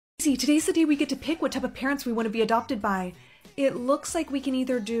See, today's the day we get to pick what type of parents we want to be adopted by. It looks like we can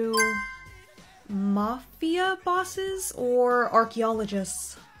either do mafia bosses or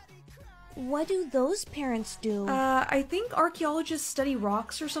archaeologists. What do those parents do? I think archaeologists study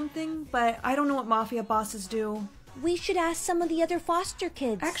rocks or something, but I don't know what mafia bosses do. We should ask some of the other foster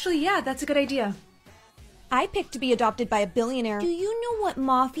kids. Actually, yeah, that's a good idea. I picked to be adopted by a billionaire. Do you know what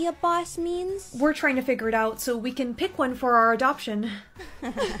mafia boss means? We're trying to figure it out so we can pick one for our adoption.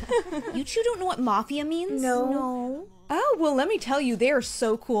 You two don't know what mafia means? No. Oh, well, let me tell you, they are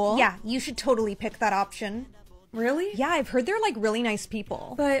so cool. Yeah, you should totally pick that option. Really? Yeah, I've heard they're like really nice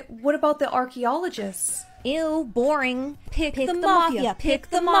people. But what about the archaeologists? Ew, boring. Pick the mafia. Pick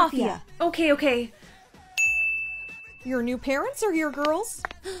the mafia. Okay. Your new parents are here, girls.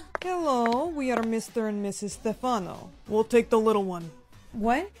 Hello, we are Mr. and Mrs. Stefano. We'll take the little one.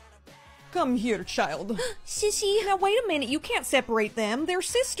 What? Come here, child. Sissy. Now wait a minute, you can't separate them. They're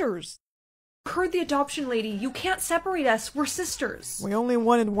sisters. Heard the adoption lady. You can't separate us. We're sisters. We only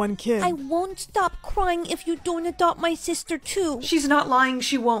wanted one kid. I won't stop crying if you don't adopt my sister too. She's not lying.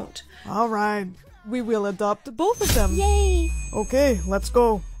 She won't. All right. We will adopt both of them. Yay! Okay, let's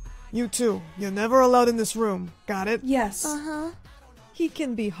go. You two, you're never allowed in this room. Got it? Yes. Uh-huh. He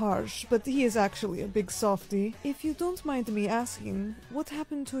can be harsh, but he is actually a big softie. If you don't mind me asking, what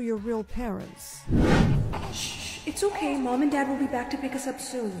happened to your real parents? Shh. It's okay. Mom and Dad will be back to pick us up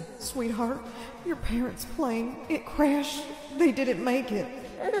soon. Sweetheart, your parents' plane, it crashed. They didn't make it.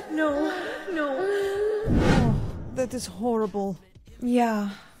 No. Oh, that is horrible. Yeah.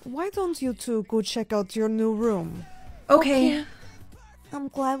 Why don't you two go check out your new room? Okay. I'm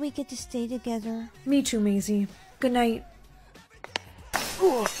glad we get to stay together. Me too, Maisie. Good night.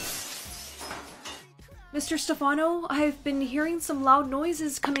 Mr. Stefano, I've been hearing some loud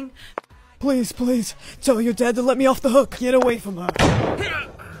noises coming. Please, tell your dad to let me off the hook. Get away from her.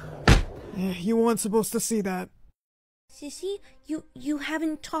 You weren't supposed to see that. Sissy, you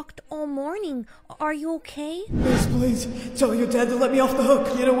haven't talked all morning. Are you okay? Please, tell your dad to let me off the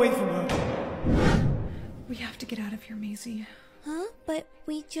hook. Get away from her. We have to get out of here, Maisie. Huh? But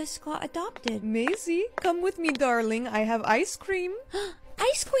we just got adopted. Maisie, come with me, darling. I have ice cream.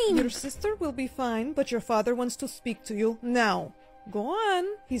 Ice cream! Your sister will be fine, but your father wants to speak to you now. Go on.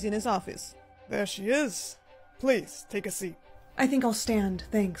 He's in his office. There she is. Please, take a seat. I think I'll stand,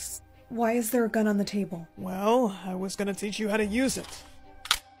 thanks. Why is there a gun on the table? Well, I was gonna teach you how to use it.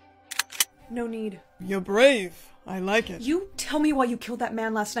 No need. You're brave. I like it. You tell me why you killed that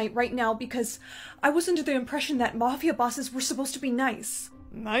man last night right now, because I was under the impression that mafia bosses were supposed to be nice.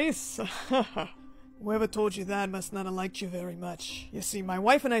 Nice? Whoever told you that must not have liked you very much. You see, my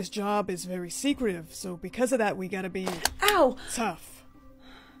wife and I's job is very secretive, so because of that we gotta be... Ow! Tough.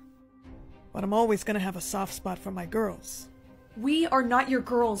 But I'm always gonna have a soft spot for my girls. We are not your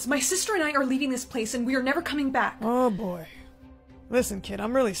girls. My sister and I are leaving this place and we are never coming back. Oh boy. Listen, kid,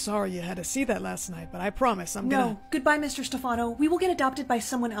 I'm really sorry you had to see that last night, but I promise I'm gonna... No. Goodbye, Mr. Stefano. We will get adopted by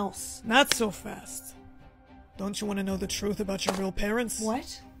someone else. Not so fast. Don't you want to know the truth about your real parents?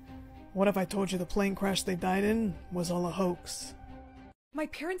 What? What if I told you the plane crash they died in was all a hoax? My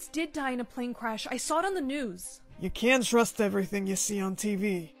parents did die in a plane crash. I saw it on the news. You can't trust everything you see on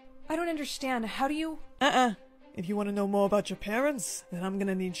TV. I don't understand. How do you... If you want to know more about your parents, then I'm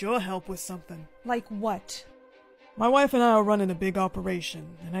gonna need your help with something. Like what? My wife and I are running a big operation,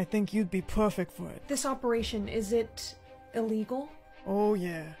 and I think you'd be perfect for it. This operation, is it illegal? Oh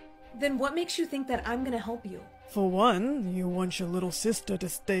yeah. Then what makes you think that I'm gonna help you? For one, you want your little sister to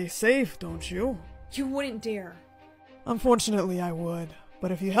stay safe, don't you? You wouldn't dare. Unfortunately, I would.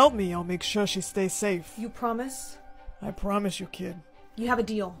 But if you help me, I'll make sure she stays safe. You promise? I promise you, kid. You have a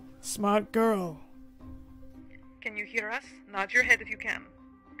deal. Smart girl. Can you hear us? Nod your head if you can.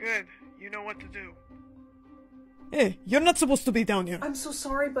 Good. You know what to do. Hey, you're not supposed to be down here. I'm so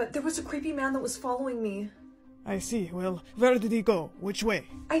sorry, but there was a creepy man that was following me. I see. Well, where did he go? Which way?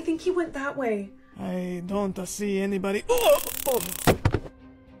 I think he went that way. I don't see anybody.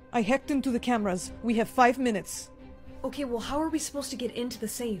 I hacked into the cameras. We have 5 minutes. Okay, well, how are we supposed to get into the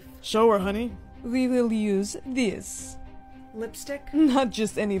safe? Show her, honey. We will use this. Lipstick? Not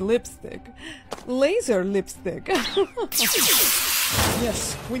just any lipstick. Laser lipstick.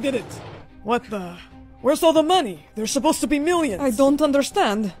 Yes, we did it. What the? Where's all the money? There's supposed to be millions. I don't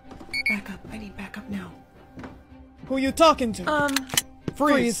understand. Back up. I need backup now. Who you talking to?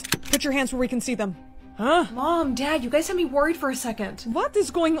 Freeze. Put your hands where we can see them. Huh? Mom, Dad, you guys had me worried for a second. What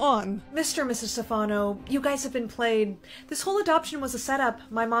is going on? Mr. and Mrs. Stefano, you guys have been played. This whole adoption was a setup.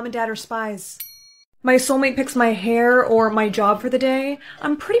 My mom and dad are spies. My soulmate picks my hair or my job for the day.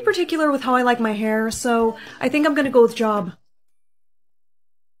 I'm pretty particular with how I like my hair, so I think I'm gonna go with job.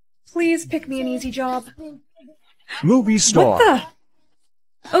 Please pick me an easy job. Movie star. What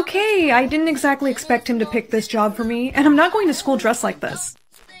the? Okay, I didn't exactly expect him to pick this job for me, and I'm not going to school dressed like this.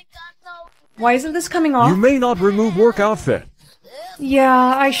 Why isn't this coming off? You may not remove work outfit. Yeah,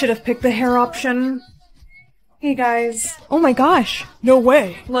 I should have picked the hair option. Hey guys. Oh my gosh. No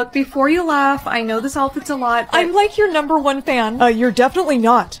way. Look, before you laugh, I know this outfit's a lot, but... I'm like your #1 fan. You're definitely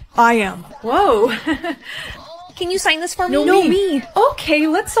not. I am. Whoa. Can you sign this for me? No, me. Okay,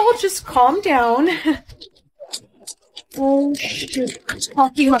 let's all just calm down. Oh, shit.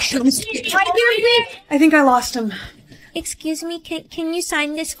 Coffee mushrooms. I think I lost him. Excuse me, can you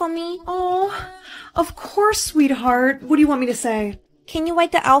sign this for me? Oh, of course, sweetheart. What do you want me to say? Can you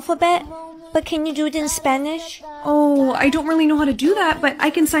write the alphabet? But can you do it in Spanish? Oh, I don't really know how to do that, but I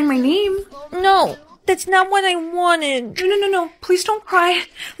can sign my name. No, that's not what I wanted. No. Please don't cry.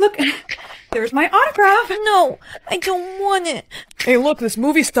 Look, there's my autograph. No, I don't want it. Hey, look, this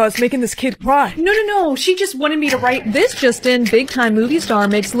movie star's making this kid cry. No. She just wanted me to write This just in, big-time movie star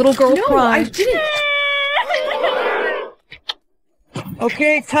makes little girl No, cry. I didn't.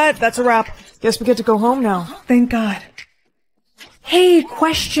 Okay, cut. That's a wrap. Guess we get to go home now. Thank God. Hey,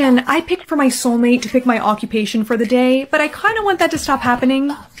 question. I picked for my soulmate to pick my occupation for the day, but I kind of want that to stop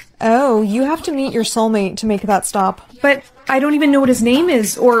happening. Oh, you have to meet your soulmate to make that stop. But I don't even know what his name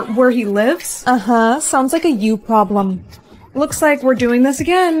is or where he lives. Uh-huh. Sounds like a you problem. Looks like we're doing this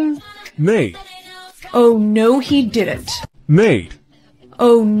again. Mate. Oh, no, he didn't. Mate.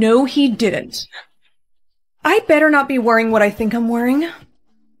 Oh, no, he didn't. I better not be wearing what I think I'm wearing.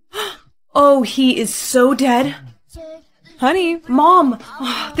 Oh, he is so dead. Honey. Mom!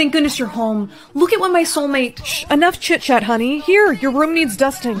 Oh, thank goodness you're home. Look at what my soulmate... Shh, enough chit-chat, honey. Here, your room needs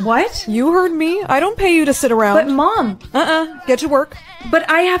dusting. What? You heard me. I don't pay you to sit around. But Mom... Get to work. But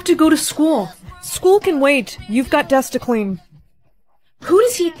I have to go to school. School can wait. You've got desk to clean. Who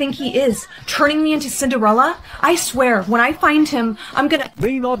does he think he is? Turning me into Cinderella? I swear, when I find him, I'm gonna...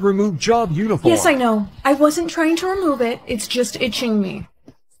 May not remove job uniform. Yes, I know. I wasn't trying to remove it. It's just itching me.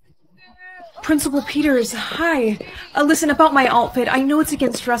 Principal Peters, hi. Listen, about my outfit, I know it's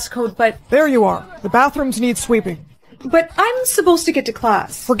against dress code, but... There you are. The bathrooms need sweeping. But I'm supposed to get to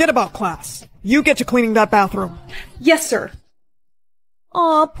class. Forget about class. You get to cleaning that bathroom. Yes, sir.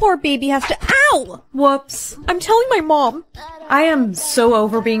 Aw, poor baby has to— Ow! Whoops. I'm telling my mom. I am so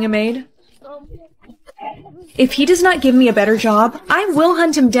over being a maid. If he does not give me a better job, I will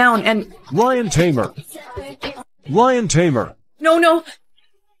hunt him down and... Lion tamer. Lion tamer. No.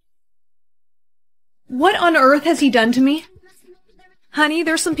 What on earth has he done to me? Honey,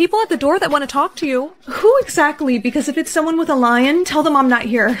 there's some people at the door that want to talk to you. Who exactly? Because if it's someone with a lion, tell them I'm not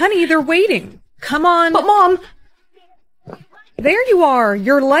here. Honey, they're waiting. Come on. But Mom... There you are.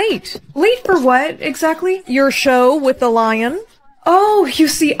 You're late. Late for what, exactly? Your show with the lion? Oh, you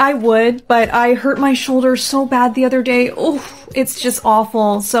see, I would, but I hurt my shoulder so bad the other day. Oh, it's just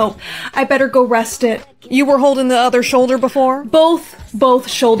awful, so I better go rest it. You were holding the other shoulder before? Both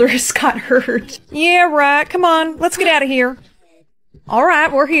shoulders got hurt. Yeah, right. Come on, let's get out of here. All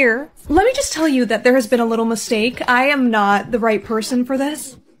right, we're here. Let me just tell you that there has been a little mistake. I am not the right person for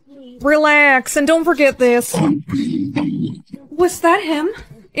this. Relax, and don't forget this. Was that him?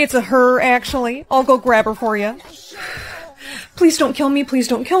 It's a her, actually. I'll go grab her for you. Please don't kill me, please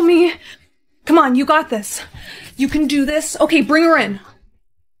don't kill me. Come on, you got this. You can do this. Okay, bring her in.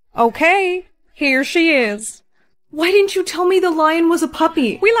 Okay, here she is. Why didn't you tell me the lion was a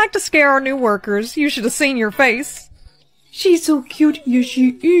puppy? We like to scare our new workers. You should have seen your face. She's so cute. Yes, she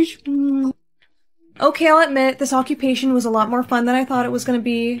is. Okay, I'll admit, this occupation was a lot more fun than I thought it was going to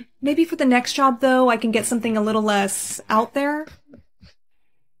be. Maybe for the next job, though, I can get something a little less out there.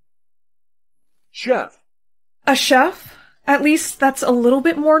 Chef. A chef? At least that's a little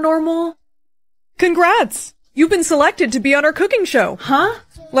bit more normal. Congrats! You've been selected to be on our cooking show. Huh?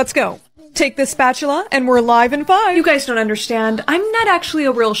 Let's go. Take this spatula, and we're live in 5. You guys don't understand. I'm not actually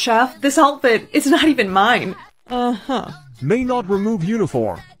a real chef. This outfit is not even mine. Uh-huh. May not remove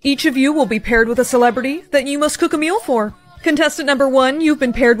uniform. Each of you will be paired with a celebrity that you must cook a meal for. Contestant number 1, you've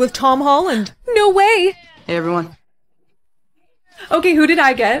been paired with Tom Holland. No way! Hey, everyone. Okay, who did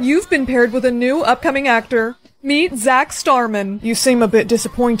I get? You've been paired with a new upcoming actor. Meet Zach Starman. You seem a bit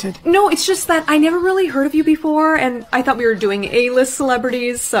disappointed. No, it's just that I never really heard of you before, and I thought we were doing A-list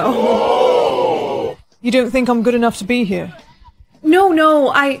celebrities, so... You don't think I'm good enough to be here? No,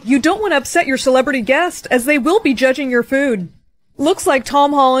 You don't want to upset your celebrity guest, as they will be judging your food. Looks like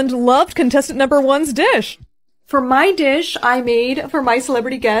Tom Holland loved contestant number 1's dish. For my dish I made for my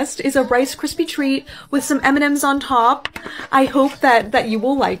celebrity guest is a Rice Krispie treat with some M&Ms on top. I hope that you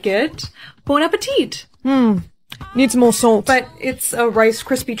will like it. Bon appetit! Needs more salt. But it's a Rice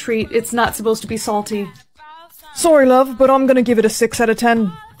Krispie treat. It's not supposed to be salty. Sorry, love, but I'm gonna give it a 6 out of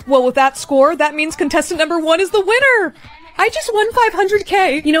 10. Well, with that score, that means contestant number 1 is the winner! I just won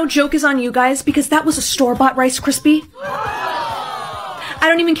 500K! You know, joke is on you guys, because that was a store-bought Rice Krispie. I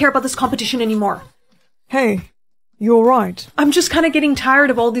don't even care about this competition anymore. Hey, you alright? I'm just kind of getting tired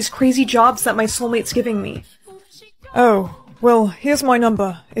of all these crazy jobs that my soulmate's giving me. Oh, well, here's my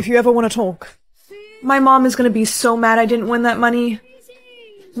number, if you ever want to talk. My mom is gonna be so mad I didn't win that money.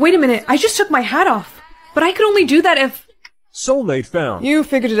 Wait a minute, I just took my hat off. But I could only do that if... Soulmate found. You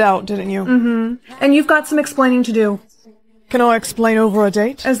figured it out, didn't you? Mm-hmm. And you've got some explaining to do. Can I explain over a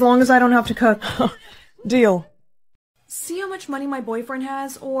date? As long as I don't have to cook. Deal. See how much money my boyfriend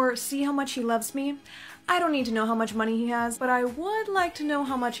has, or see how much he loves me? I don't need to know how much money he has, but I would like to know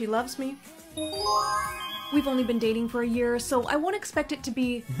how much he loves me. We've only been dating for a year, so I won't expect it to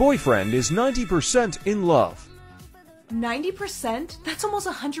be... Boyfriend is 90% in love. 90%? That's almost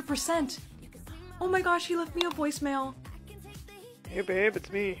 100%. Oh my gosh, he left me a voicemail. Hey babe,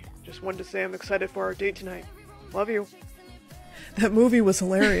 it's me. Just wanted to say I'm excited for our date tonight. Love you. That movie was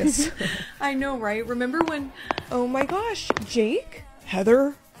hilarious. I know, right? Remember when... Oh my gosh, Jake?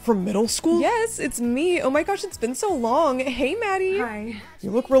 Heather? From middle school? Yes, it's me. Oh my gosh, it's been so long. Hey, Maddie. Hi.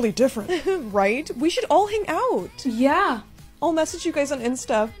 You look really different. Right? We should all hang out. Yeah. I'll message you guys on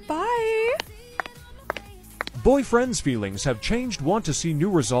Insta. Bye. Boyfriend's feelings have changed. Want to see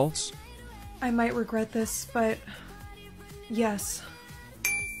new results? I might regret this, but... yes.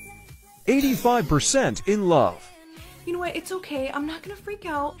 85% in love. You know what? It's okay. I'm not gonna freak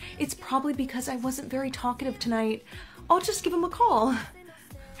out. It's probably because I wasn't very talkative tonight. I'll just give him a call.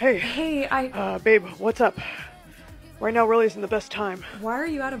 Hey. Hey, Babe, what's up? Right now really isn't the best time. Why are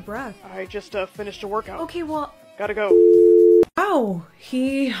you out of breath? I just, finished a workout. Okay, well... Gotta go. Wow,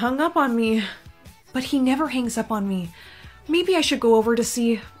 he hung up on me. But he never hangs up on me. Maybe I should go over to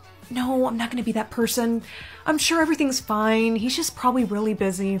see... No, I'm not gonna be that person. I'm sure everything's fine. He's just probably really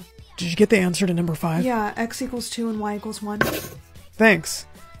busy. Did you get the answer to number 5? Yeah, x equals 2 and y equals 1. Thanks.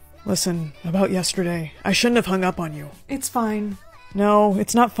 Listen, about yesterday, I shouldn't have hung up on you. It's fine. No,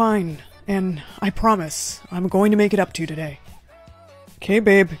 it's not fine. And I promise, I'm going to make it up to you today. Okay,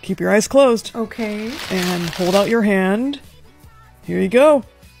 babe, keep your eyes closed. Okay. And hold out your hand. Here you go.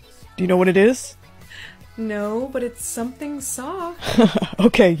 Do you know what it is? No, but it's something soft.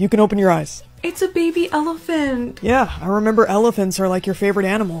 Okay, you can open your eyes. It's a baby elephant. Yeah, I remember elephants are like your favorite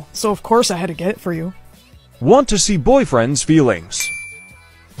animal, so of course I had to get it for you. Want to see boyfriend's feelings?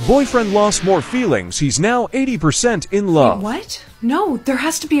 Boyfriend lost more feelings. He's now 80% in love. Wait, what? No, there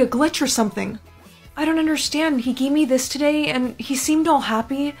has to be a glitch or something. I don't understand. He gave me this today and he seemed all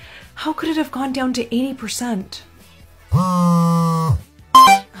happy. How could it have gone down to 80%?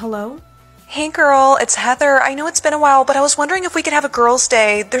 Hello? Hey girl, it's Heather. I know it's been a while, but I was wondering if we could have a girls'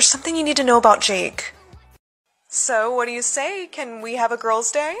 day. There's something you need to know about Jake. So, what do you say? Can we have a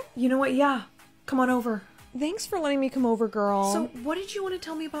girls' day? You know what? Yeah. Come on over. Thanks for letting me come over, girl. So, what did you want to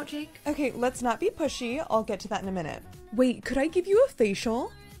tell me about Jake? Okay, let's not be pushy. I'll get to that in a minute. Wait, could I give you a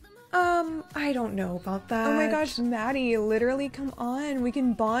facial? I don't know about that. Oh my gosh, Maddie, literally, come on. We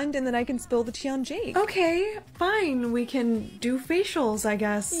can bond and then I can spill the tea on Jake. Okay, fine. We can do facials, I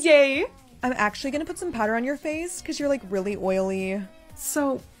guess. Yay! I'm actually gonna put some powder on your face because you're like really oily.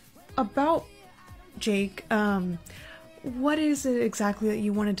 So, about Jake, what is it exactly that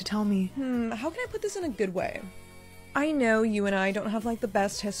you wanted to tell me? How can I put this in a good way? I know you and I don't have like the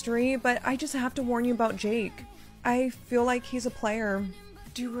best history, but I just have to warn you about Jake. I feel like he's a player.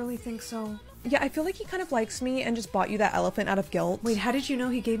 Do you really think so? Yeah, I feel like he kind of likes me and just bought you that elephant out of guilt. Wait, how did you know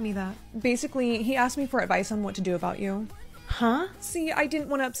he gave me that? Basically, he asked me for advice on what to do about you. Huh? See, I didn't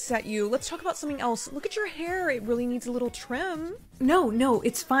want to upset you. Let's talk about something else. Look at your hair. It really needs a little trim. No,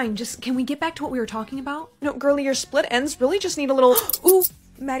 it's fine. Just, can we get back to what we were talking about? No, girlie, your split ends really just need a little... Ooh,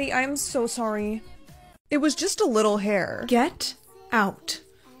 Maddie, I'm so sorry. It was just a little hair. Get out.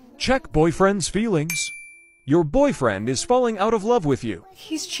 Check boyfriend's feelings. Your boyfriend is falling out of love with you.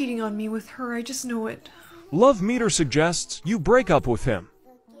 He's cheating on me with her. I just know it. Love meter suggests you break up with him.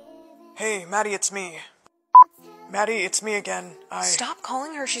 Hey, Maddie, it's me. Maddie, it's me again. Stop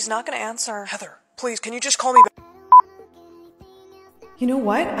calling her. She's not gonna answer. Heather, please, can you just call me back? You know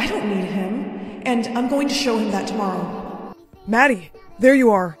what? I don't need him. And I'm going to show him that tomorrow. Maddie, there you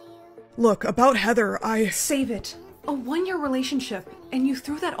are. Look, about Heather, Save it. A 1-year relationship, and you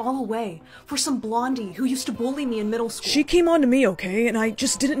threw that all away for some blondie who used to bully me in middle school. She came on to me, okay? And I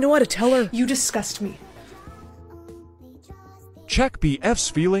just didn't know how to tell her. You disgust me. Check BF's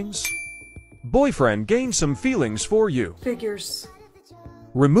feelings. Boyfriend gained some feelings for you. Figures.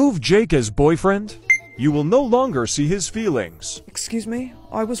 Remove Jake as boyfriend. You will no longer see his feelings. Excuse me?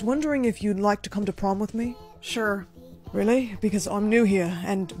 I was wondering if you'd like to come to prom with me? Sure. Really? Because I'm new here,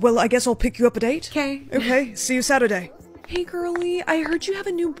 and, well, I guess I'll pick you up a date? Okay. Okay, see you Saturday. Hey, girlie, I heard you have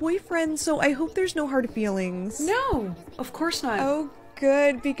a new boyfriend, so I hope there's no hard feelings. No, of course not. Oh,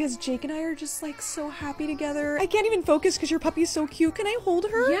 good, because Jake and I are just, like, so happy together. I can't even focus because your puppy's so cute. Can I hold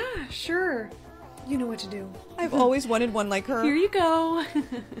her? Yeah, sure. You know what to do. I've always wanted one like her. Here you go.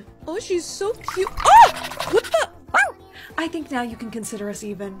 Oh, she's so cute. Ah! What the? Oh! I think now you can consider us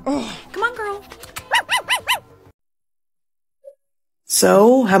even. Oh. Come on, girl.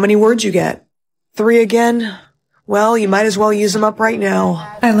 So, how many words you get? 3 again? Well, you might as well use them up right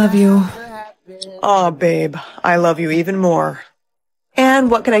now. I love you. Aw, babe, I love you even more.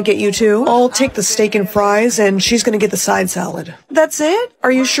 And what can I get you too? I'll take the steak and fries, and she's gonna get the side salad. That's it?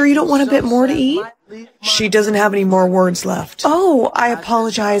 Are you sure you don't want a bit more to eat? She doesn't have any more words left. Oh, I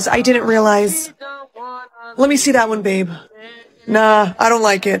apologize. I didn't realize. Let me see that one, babe. Nah, I don't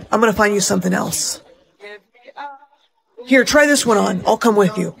like it. I'm gonna find you something else. Here, try this one on. I'll come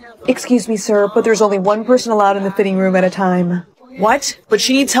with you. Excuse me, sir, but there's only one person allowed in the fitting room at a time. What? But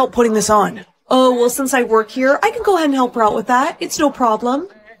she needs help putting this on. Oh, well, since I work here, I can go ahead and help her out with that. It's no problem.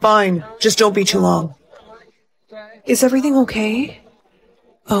 Fine. Just don't be too long. Is everything okay?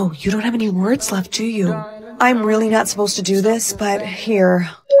 Oh, you don't have any words left, do you? I'm really not supposed to do this, but here.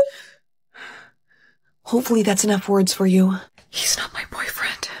 Hopefully that's enough words for you. He's not my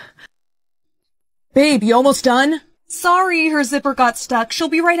boyfriend. Babe, you almost done? Sorry, her zipper got stuck. She'll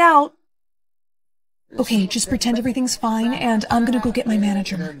be right out. Okay, just pretend everything's fine, and I'm gonna go get my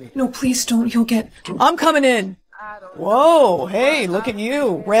manager. No, please don't. You'll get... I'm coming in. Whoa, hey, look at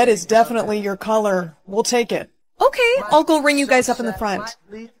you. Red is definitely your color. We'll take it. Okay, I'll go ring you guys up in the front.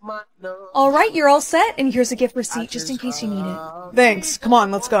 All right, you're all set, and here's a gift receipt just in case you need it. Thanks. Come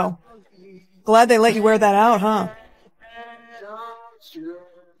on, let's go. Glad they let you wear that out, huh?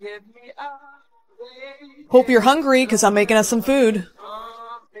 Hope you're hungry, because I'm making us some food.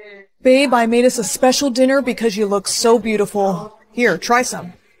 Babe, I made us a special dinner because you look so beautiful. Here, try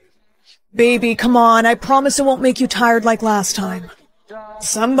some. Baby, come on, I promise it won't make you tired like last time.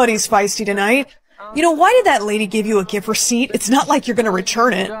 Somebody's feisty tonight. You know, why did that lady give you a gift receipt? It's not like you're gonna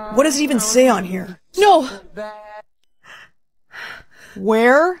return it. What does it even say on here? No!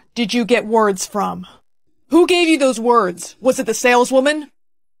 Where did you get words from? Who gave you those words? Was it the saleswoman?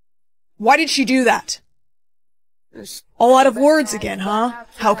 Why did she do that? All out of words again, huh?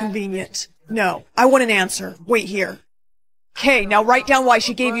 How convenient. No, I want an answer. Wait here. Okay, now write down why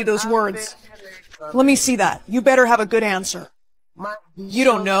she gave you those words. Let me see that. You better have a good answer. You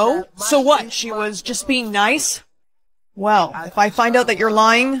don't know? So what? She was just being nice? Well, if I find out that you're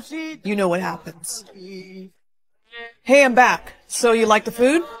lying, you know what happens. Hey, I'm back. So you like the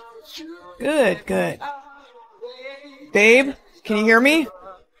food? Good, good. Babe, can you hear me?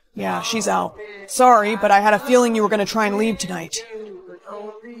 Yeah, she's out. Sorry, but I had a feeling you were going to try and leave tonight.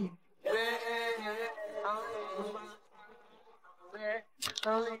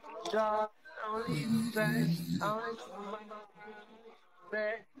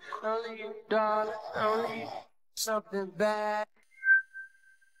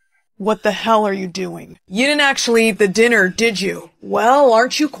 What the hell are you doing? You didn't actually eat the dinner, did you? Well,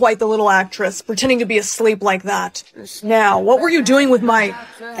 aren't you quite the little actress, pretending to be asleep like that? Now, what were you doing with my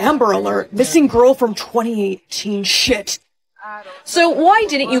Amber Alert, missing girl from 2018 shit? So why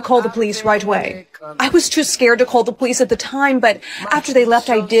didn't you call the police right away? I was too scared to call the police at the time, but after they left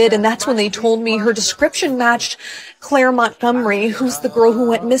I did, and that's when they told me her description matched Claire Montgomery, who's the girl who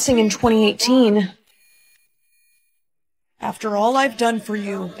went missing in 2018. After all I've done for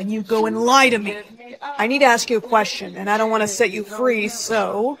you, and you go and lie to me. I need to ask you a question, and I don't want to set you free,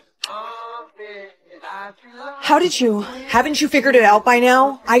 so... How did you? Haven't you figured it out by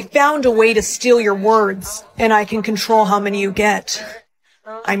now? I found a way to steal your words, and I can control how many you get.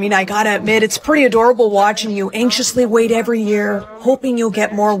 I mean, I gotta admit, it's pretty adorable watching you anxiously wait every year, hoping you'll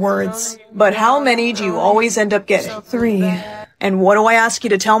get more words. But how many do you always end up getting? 3. And what do I ask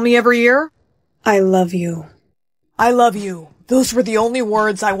you to tell me every year? I love you. I love you. Those were the only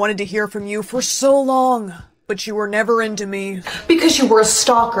words I wanted to hear from you for so long. But you were never into me. Because you were a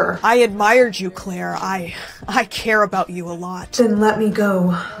stalker. I admired you, Claire. I care about you a lot. Then let me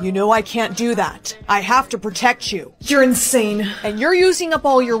go. You know I can't do that. I have to protect you. You're insane. And you're using up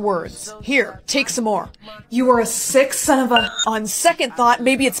all your words. Here, take some more. You are a sick son of a... On second thought,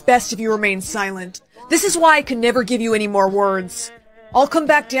 maybe it's best if you remain silent. This is why I can never give you any more words. I'll come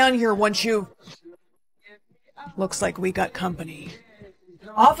back down here once you... Looks like we got company.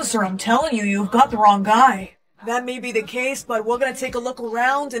 Officer, I'm telling you, you've got the wrong guy. That may be the case, but we're gonna take a look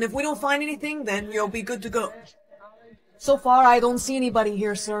around, and if we don't find anything, then you'll be good to go. So far, I don't see anybody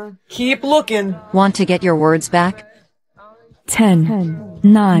here, sir. Keep looking. Want to get your words back? 10,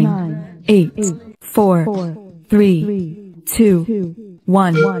 9, 8, 4, 3, 2,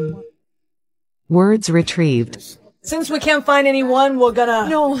 1. Words retrieved. Since we can't find anyone, we're gonna...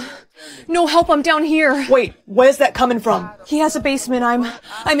 No help, I'm down here. Wait, where's that coming from? He has a basement,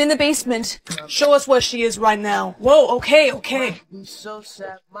 I'm in the basement. Show us where she is right now. Whoa, okay.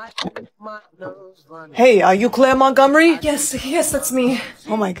 Hey, are you Claire Montgomery? Yes, that's me.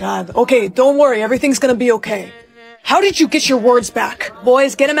 Oh my god. Okay, don't worry, everything's gonna be okay. How did you get your words back?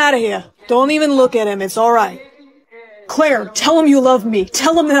 Boys, get him out of here. Don't even look at him, it's alright. Claire, tell him you love me.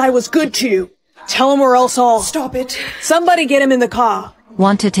 Tell him that I was good to you. Tell him or else I'll... Stop it. Somebody get him in the car.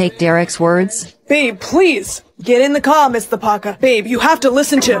 Want to take Derek's words? Babe, please. Get in the car, Mr. Parker. Babe, you have to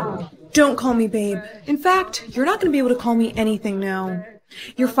listen to... Don't call me babe. In fact, you're not going to be able to call me anything now.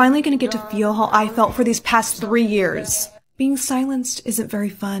 You're finally going to get to feel how I felt for these past 3 years. Being silenced isn't very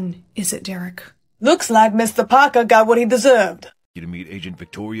fun, is it, Derek? Looks like Mr. Parker got what he deserved. You to meet Agent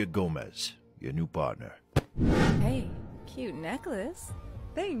Victoria Gomez, your new partner. Hey, cute necklace.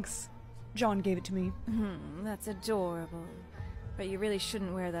 Thanks. John gave it to me. That's adorable. But you really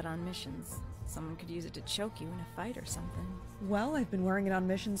shouldn't wear that on missions. Someone could use it to choke you in a fight or something. Well, I've been wearing it on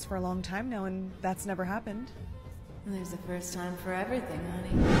missions for a long time now, and that's never happened. There's a first time for everything, honey.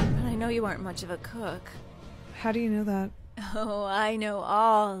 But I know you aren't much of a cook. How do you know that? Oh, I know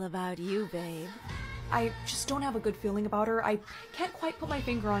all about you, babe. I just don't have a good feeling about her. I can't quite put my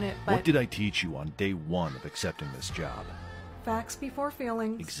finger on it, but... What did I teach you on day 1 of accepting this job? Facts before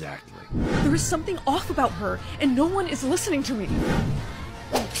feelings. Exactly. There is something off about her, and no one is listening to me.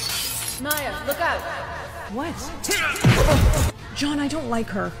 Maya, look out! What? John, I don't like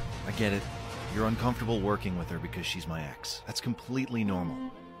her. I get it. You're uncomfortable working with her because she's my ex. That's completely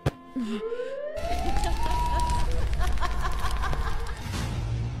normal.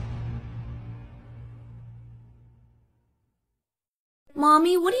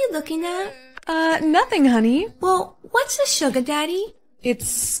 Mommy, what are you looking at? Nothing, honey. Well, what's a sugar daddy?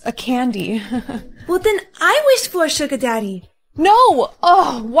 It's a candy. Well, then I wish for a sugar daddy. No!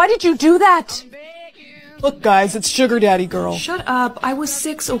 Oh, why did you do that? Look, guys, it's Sugar Daddy Girl. Shut up. I was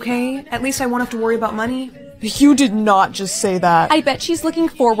 6, okay? At least I won't have to worry about money. You did not just say that. I bet she's looking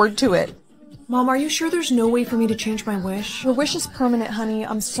forward to it. Mom, are you sure there's no way for me to change my wish? Your wish is permanent, honey.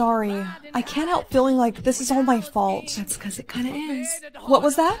 I'm sorry. I can't help feeling like this is all my fault. That's because it kind of is. What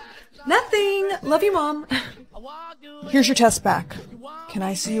was that? Nothing. Love you, Mom. Here's your test back. Can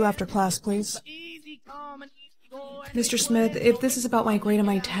I see you after class, please? Mr. Smith, if this is about my grade on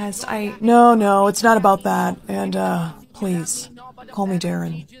my test, No, it's not about that. And, please, call me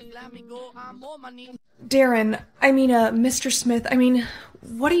Darren. Darren, Mr. Smith,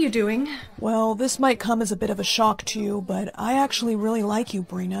 what are you doing? Well, this might come as a bit of a shock to you, but I actually really like you,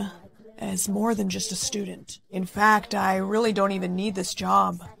 Brina, as more than just a student. In fact, I really don't even need this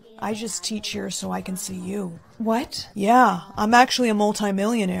job. I just teach here so I can see you. What? Yeah, I'm actually a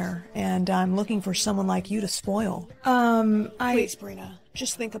multimillionaire, and I'm looking for someone like you to spoil. Please, Brina,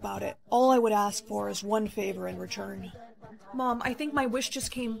 just think about it. All I would ask for is one favor in return. Mom, I think my wish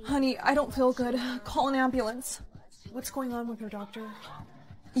just came. Honey, I don't feel good. Call an ambulance. What's going on with her, doctor?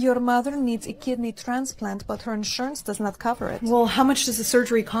 Your mother needs a kidney transplant, but her insurance does not cover it. Well, how much does the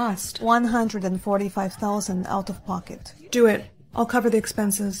surgery cost? $145,000 out of pocket. Do it. I'll cover the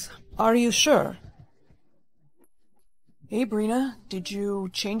expenses. Are you sure? Hey, Brina, did you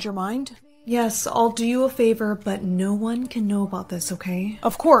change your mind? Yes, I'll do you a favor, but no one can know about this, okay?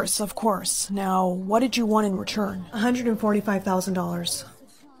 Of course. Now, what did you want in return? $145,000.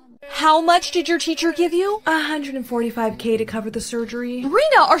 How much did your teacher give you? $145K to cover the surgery.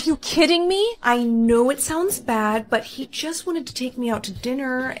 Rena, are you kidding me? I know it sounds bad, but he just wanted to take me out to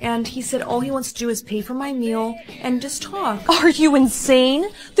dinner, and he said all he wants to do is pay for my meal and just talk. Are you insane?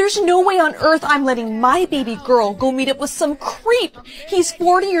 There's no way on earth I'm letting my baby girl go meet up with some creep. He's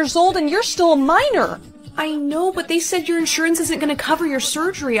 40 years old and you're still a minor. I know, but they said your insurance isn't going to cover your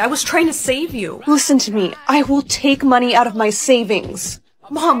surgery. I was trying to save you. Listen to me. I will take money out of my savings.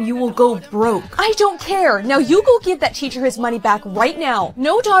 Mom, you will go broke. I don't care. Now you go give that teacher his money back right now.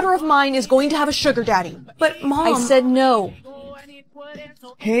 No daughter of mine is going to have a sugar daddy. But, Mom... I said no.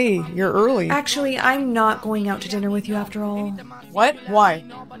 Hey, you're early. Actually, I'm not going out to dinner with you after all. What? Why?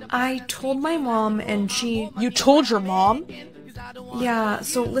 I told my mom and she... You told your mom? Yeah,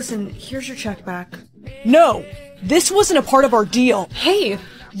 so listen, here's your check back. No! This wasn't a part of our deal. Hey!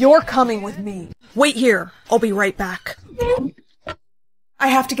 You're coming with me. Wait here. I'll be right back. I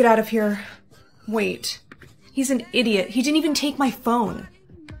have to get out of here. Wait. He's an idiot. He didn't even take my phone.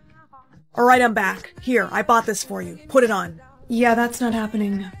 Alright, I'm back. Here, I bought this for you. Put it on. Yeah, that's not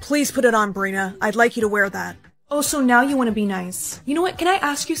happening. Please put it on, Brina. I'd like you to wear that. Oh, so now you want to be nice. You know what, can I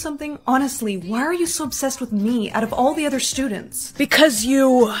ask you something? Honestly, why are you so obsessed with me out of all the other students? Because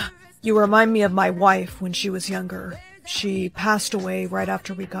you remind me of my wife when she was younger. She passed away right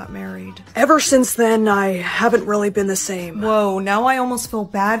after we got married. Ever since then, I haven't really been the same. Whoa, now I almost feel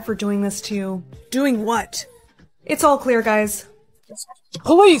bad for doing this to you. Doing what? It's all clear, guys.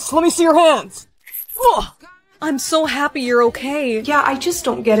 Police, let me see your hands! Ugh. I'm so happy you're okay. Yeah, I just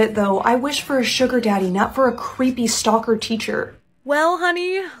don't get it though. I wish for a sugar daddy, not for a creepy stalker teacher. Well,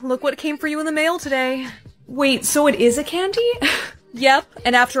 honey, look what came for you in the mail today. Wait, so it is a candy? Yep,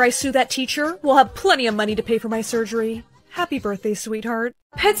 and after I sue that teacher, we'll have plenty of money to pay for my surgery. Happy birthday, sweetheart.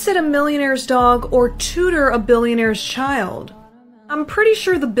 Pet sit a millionaire's dog or tutor a billionaire's child. I'm pretty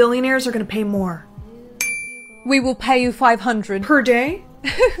sure the billionaires are gonna pay more. We will pay you 500 per day?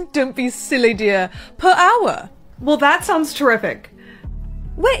 Don't be silly, dear. Per hour. Well, that sounds terrific.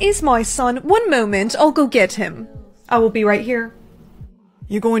 Where is my son? One moment, I'll go get him. I will be right here.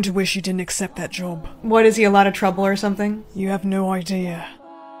 You're going to wish you didn't accept that job. What, is he a lot of trouble or something? You have no idea.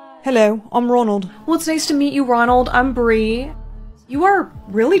 Hello, I'm Ronald. Well, it's nice to meet you, Ronald. I'm Bree. You are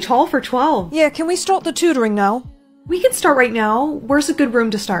really tall for 12. Yeah, can we start the tutoring now? We can start right now. Where's a good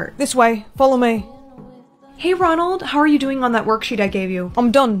room to start? This way. Follow me. Hey, Ronald, how are you doing on that worksheet I gave you?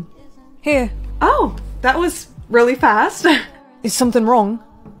 I'm done. Here. Oh, that was really fast. Is something wrong?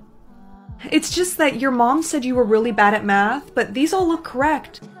 It's just that your mom said you were really bad at math, but these all look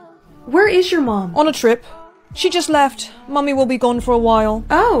correct. Where is your mom? On a trip. She just left. Mummy will be gone for a while.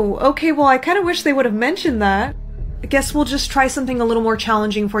 Oh, okay, well I kind of wish they would have mentioned that. I guess we'll just try something a little more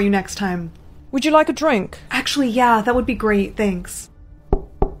challenging for you next time. Would you like a drink? Actually, yeah, that would be great, thanks.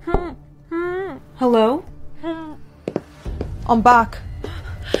 Hello? I'm back.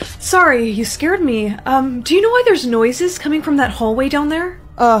 Sorry, you scared me. Do you know why there's noises coming from that hallway down there?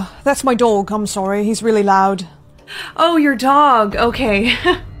 That's my dog, I'm sorry, he's really loud. Oh, your dog, okay.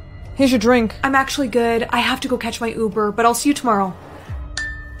 Here's your drink. I'm actually good. I have to go catch my Uber, but I'll see you tomorrow.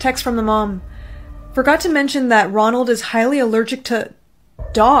 Text from the mom. Forgot to mention that Ronald is highly allergic to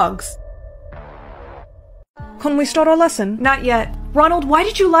dogs. Can we start our lesson? Not yet. Ronald, why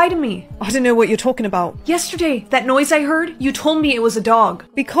did you lie to me? I don't know what you're talking about. Yesterday, that noise I heard, you told me it was a dog.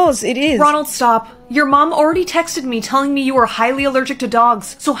 Because it is. Ronald, stop. Your mom already texted me telling me you were highly allergic to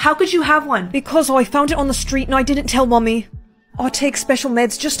dogs, so how could you have one? Because I found it on the street and I didn't tell Mummy. I take special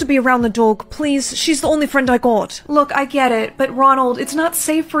meds just to be around the dog. Please, she's the only friend I got. Look, I get it, but Ronald, it's not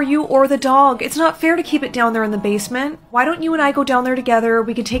safe for you or the dog. It's not fair to keep it down there in the basement. Why don't you and I go down there together?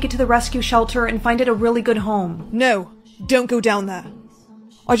 We can take it to the rescue shelter and find it a really good home. No, don't go down there.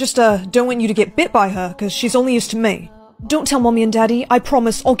 I just, don't want you to get bit by her, because she's only used to me. Don't tell Mommy and Daddy. I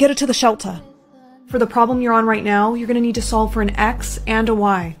promise I'll get her to the shelter. For the problem you're on right now, you're gonna need to solve for an X and a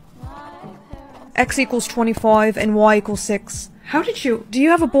Y. X equals 25 and Y equals 6. How did you... Do you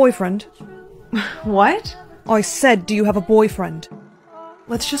have a boyfriend? What? I said, do you have a boyfriend?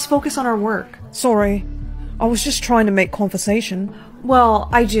 Let's just focus on our work. Sorry. I was just trying to make conversation. Well,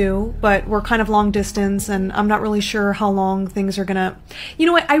 I do, but we're kind of long distance, and I'm not really sure how long things are gonna... You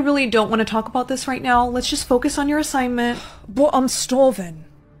know what? I really don't want to talk about this right now. Let's just focus on your assignment. But I'm starving.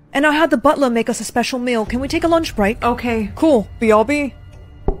 And I had the butler make us a special meal. Can we take a lunch break? Okay. Cool. BRB.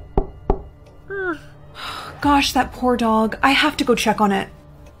 Gosh, that poor dog. I have to go check on it.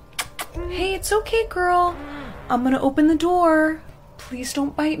 Hey, it's okay, girl. I'm gonna open the door. Please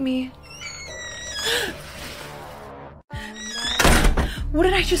don't bite me. What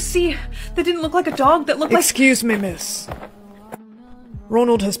did I just see? That didn't look like a dog, that looked like... Excuse me, miss.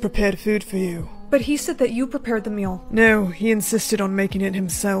 Ronald has prepared food for you. But he said that you prepared the meal. No, he insisted on making it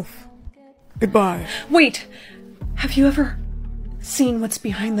himself. Goodbye. Wait! Have you ever seen what's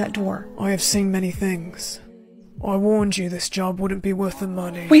behind that door? I have seen many things. I warned you this job wouldn't be worth the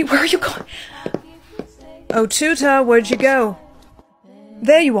money. Wait, where are you going? Oh, Tutor, where'd you go?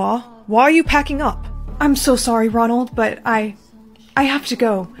 There you are. Why are you packing up? I'm so sorry, Ronald, but I have to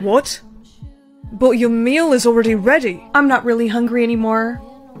go. What? But your meal is already ready. I'm not really hungry anymore.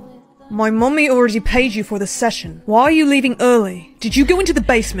 My mummy already paid you for the session. Why are you leaving early? Did you go into the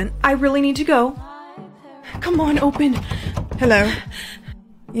basement? I really need to go. Come on, open. Hello.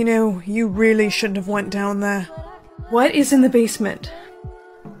 You know, you really shouldn't have went down there. What is in the basement?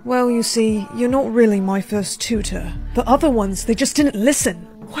 Well, you see, you're not really my first tutor. The other ones, they just didn't listen.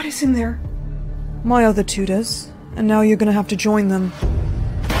 What is in there? My other tutors. And now you're gonna have to join them.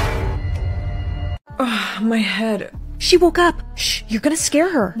 Ugh, my head. She woke up. Shh, you're gonna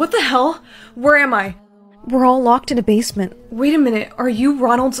scare her. What the hell? Where am I? We're all locked in a basement. Wait a minute, are you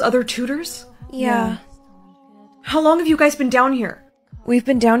Ronald's other tutors? Yeah. How long have you guys been down here? We've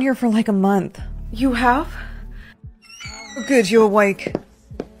been down here for like a month. You have? Good, you're awake.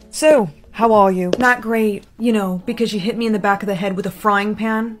 So, how are you? Not great, you know, because you hit me in the back of the head with a frying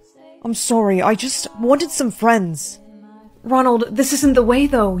pan. I'm sorry, I just wanted some friends. Ronald, this isn't the way,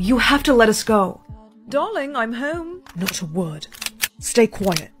 though. You have to let us go. Darling, I'm home. Not a word. Stay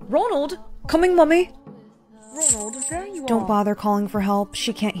quiet. Ronald! Coming, Mummy. Ronald, there you are. Don't bother calling for help.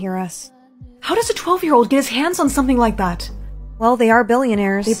 She can't hear us. How does a 12-year-old get his hands on something like that? Well, they are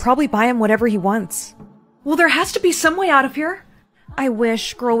billionaires. They probably buy him whatever he wants. Well, there has to be some way out of here. I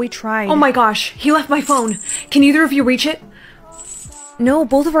wish, girl, we tried. Oh my gosh, he left my phone. Can either of you reach it? No,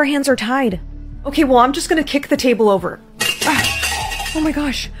 both of our hands are tied. Okay, well, I'm just gonna kick the table over. Oh my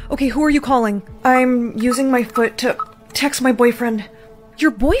gosh. Okay, who are you calling? I'm using my foot to text my boyfriend.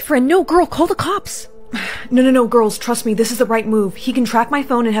 Your boyfriend? No, girl, call the cops. No, girls, trust me, this is the right move. He can track my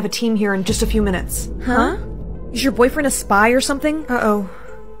phone and have a team here in just a few minutes. Huh? Is your boyfriend a spy or something? Uh-oh.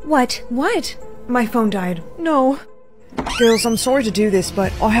 What? What? My phone died. No. Girls, I'm sorry to do this,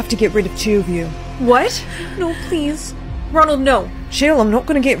 but I'll have to get rid of 2 of you. What? No, please. Ronald, no. Chill, I'm not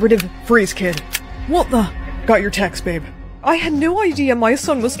gonna get rid of... Freeze, kid. What the? Got your text, babe. I had no idea my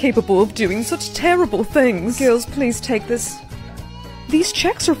son was capable of doing such terrible things. Girls, please take this. These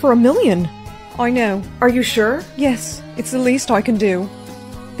checks are for $1 million. I know. Are you sure? Yes, it's the least I can do.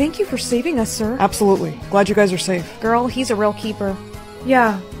 Thank you for saving us, sir. Absolutely. Glad you guys are safe. Girl, he's a real keeper.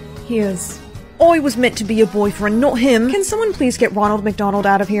 Yeah, he is. I was meant to be a boyfriend, not him. Can someone please get Ronald McDonald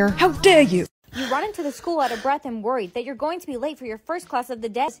out of here? How dare you? You run into the school out of breath and worried that you're going to be late for your first class of the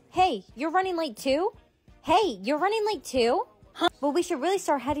day. Hey, you're running late too? Hey, you're running late too? Huh? Well, we should really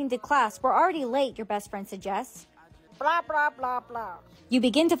start heading to class. We're already late, your best friend suggests. Blah, blah, blah, blah. You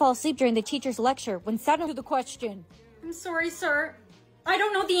begin to fall asleep during the teacher's lecture when suddenly the question. I'm sorry, sir. I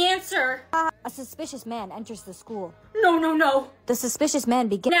don't know the answer. A suspicious man enters the school. No. The suspicious man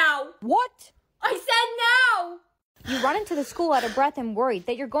begins. Now. What? I said now! You run into the school out of breath and worried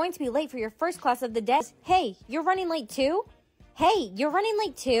that you're going to be late for your first class of the day. Hey, you're running late too? Hey, you're running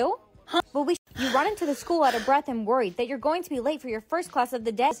late too? Huh? Well, you run into the school out of breath and worried that you're going to be late for your first class of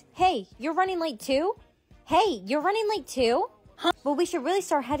the day. Hey, you're running late too? Hey, you're running late too? Huh? Well, we should really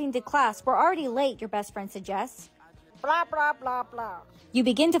start heading to class. We're already late, your best friend suggests. Blah, blah, blah, blah. You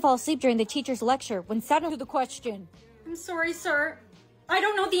begin to fall asleep during the teacher's lecture when suddenly the question. I'm sorry, sir. I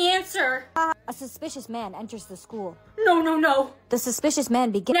don't know the answer. A suspicious man enters the school. No. The suspicious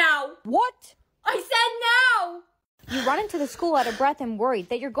man begins. Now. What? I said now! You run into the school out of breath and worried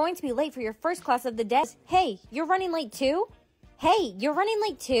that you're going to be late for your first class of the day. Hey, you're running late too? Hey, you're running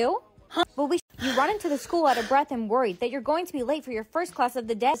late too? Huh? Well, you run into the school out of breath and worried that you're going to be late for your first class of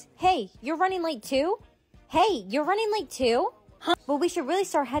the day. Hey, you're running late too? Hey, you're running late too? Huh? Well, we should really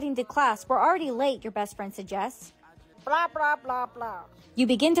start heading to class. We're already late, your best friend suggests. Blah, blah, blah, blah. You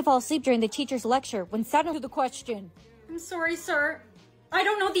begin to fall asleep during the teacher's lecture when suddenly the question. I'm sorry, sir. I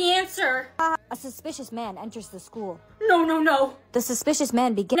don't know the answer. A suspicious man enters the school. No. The suspicious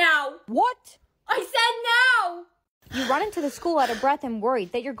man begins. Now. What? I said now! You run into the school out of breath and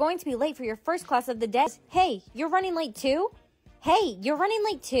worried that you're going to be late for your first class of the day. Hey, you're running late too? Hey, you're running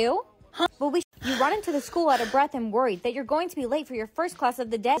late too? Huh? Well, you run into the school out of breath and worried that you're going to be late for your first class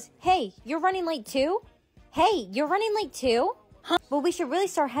of the day. Hey, you're running late too? Hey, you're running late too? Huh? Well, we should really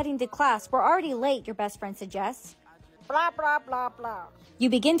start heading to class. We're already late, your best friend suggests. Blah, blah, blah, blah. You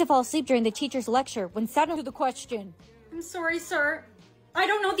begin to fall asleep during the teacher's lecture when suddenly the question. I'm sorry, sir. I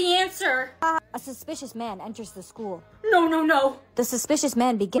don't know the answer. A suspicious man enters the school. No. The suspicious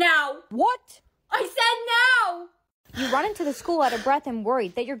man begins. Now. What? I said now! You run into the school out of breath and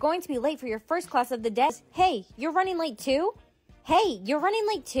worried that you're going to be late for your first class of the day. Hey, you're running late too? Hey, you're running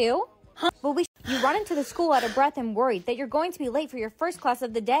late too? Huh? Well, you run into the school out of breath and worried that you're going to be late for your first class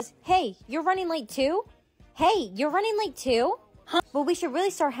of the day. Hey, you're running late too? Hey, you're running late too? Huh? Well, we should really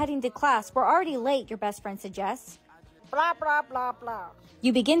start heading to class. We're already late, your best friend suggests. Blah, blah, blah, blah.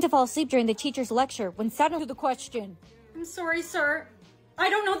 You begin to fall asleep during the teacher's lecture when suddenly the question. I'm sorry, sir. I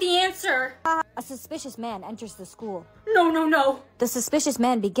don't know the answer. A suspicious man enters the school. No. The suspicious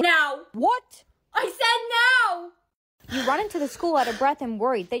man begins. Now. What? I said now! You run into the school out of breath and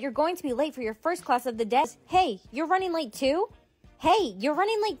worried that you're going to be late for your first class of the day. Hey, you're running late too? Hey, you're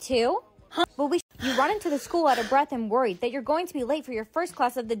running late too? Huh? Well, you run into the school out of breath and worried that you're going to be late for your first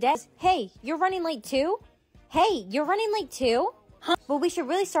class of the day. Hey, you're running late too? Hey, you're running late too? Huh? Well, we should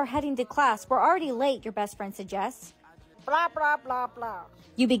really start heading to class. We're already late, your best friend suggests. Blah, blah, blah, blah.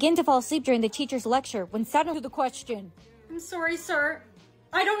 You begin to fall asleep during the teacher's lecture when suddenly the question. I'm sorry, sir.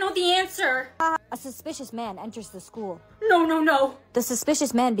 I don't know the answer. A suspicious man enters the school. No, no, no. The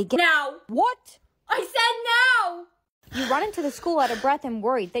suspicious man begins. Now. What? I said now! You run into the school out of breath and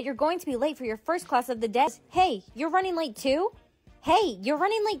worried that you're going to be late for your first class of the day. Hey, you're running late too? Hey, you're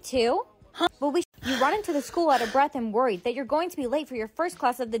running late too? Huh? Well, You run into the school out of breath and worried that you're going to be late for your first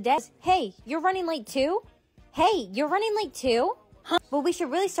class of the day. Hey, you're running late too? Hey, you're running late too? Huh? Well, we should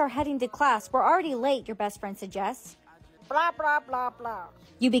really start heading to class. We're already late, your best friend suggests. Blah, blah, blah, blah.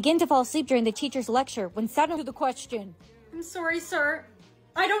 You begin to fall asleep during the teacher's lecture when suddenly to the question. I'm sorry, sir.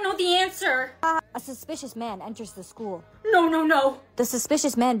 I don't know the answer. A suspicious man enters the school. No, no, no. The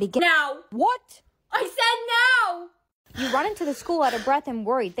suspicious man begins. Now. What? I said now! You run into the school out of breath and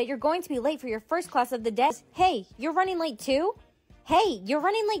worried that you're going to be late for your first class of the day. Hey, you're running late too? Hey, you're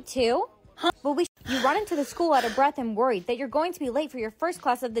running late too? Huh? Well, You run into the school out of breath and worried that you're going to be late for your first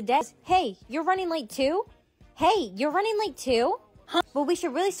class of the day. Hey, you're running late too? Hey, you're running late too? Huh? Well, we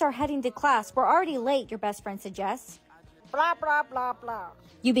should really start heading to class. We're already late, your best friend suggests. Blah, blah, blah, blah.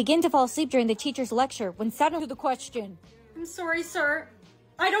 You begin to fall asleep during the teacher's lecture when suddenly to the question. I'm sorry, sir.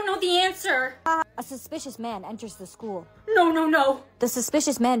 I don't know the answer. A suspicious man enters the school. No, no, no. The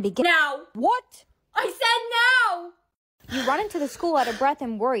suspicious man begins. Now. What? I said now! You run into the school out of breath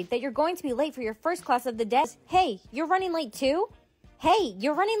and worried that you're going to be late for your first class of the day. Hey, you're running late too? Hey,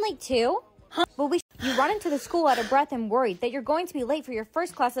 you're running late too? Huh? Well, You run into the school out of breath and worried that you're going to be late for your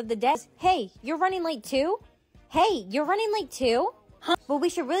first class of the day. Hey, you're running late too? Hey, you're running late too? Huh? Well, we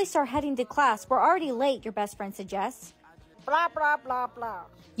should really start heading to class. We're already late, your best friend suggests. Blah, blah, blah, blah.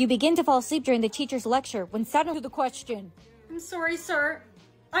 You begin to fall asleep during the teacher's lecture when suddenly to the question. I'm sorry, sir.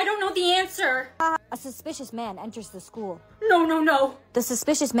 I don't know the answer. A suspicious man enters the school. No, no, no. The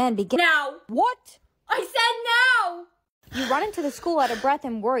suspicious man begins. Now. What? I said now! You run into the school out of breath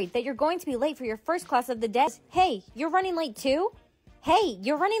and worried that you're going to be late for your first class of the day. Hey, you're running late too? Hey,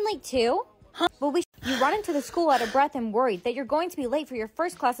 you're running late too? Huh? Well, You run into the school out of breath and worried that you're going to be late for your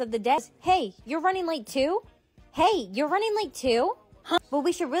first class of the day. Hey, you're running late too? Hey, you're running late too? Huh? Well,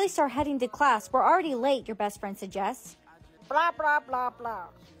 we should really start heading to class. We're already late, your best friend suggests. Blah, blah, blah, blah.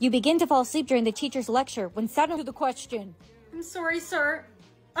 You begin to fall asleep during the teacher's lecture when suddenly to the question. I'm sorry, sir.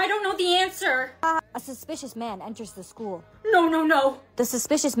 I don't know the answer. A suspicious man enters the school. No, no, no. The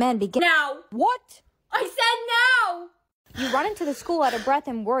suspicious man begins. Now. What? I said now! You run into the school out of breath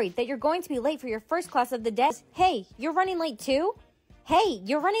and worried that you're going to be late for your first class of the day. Hey, you're running late too? Hey,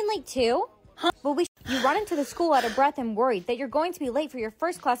 you're running late too? Huh? Well, You run into the school out of breath and worried that you're going to be late for your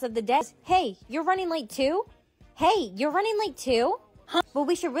first class of the day. Hey, you're running late too? Hey, you're running late too? Huh? Well,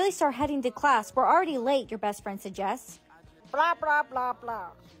 we should really start heading to class. We're already late, your best friend suggests. Blah, blah, blah, blah.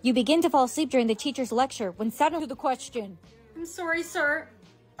 You begin to fall asleep during the teacher's lecture when suddenly to the question. I'm sorry, sir.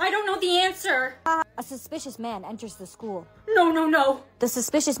 I don't know the answer. A suspicious man enters the school. No, no, no. The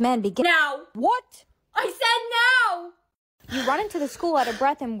suspicious man begins. Now. What? I said now! You run into the school out of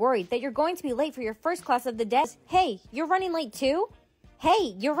breath and worried that you're going to be late for your first class of the day. Hey, you're running late too?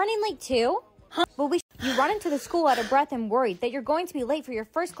 Hey, you're running late too? Huh? Well, You run into the school out of breath and worried that you're going to be late for your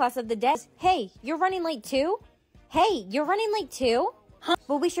first class of the day. Hey, you're running late too? Hey, you're running late too? Huh?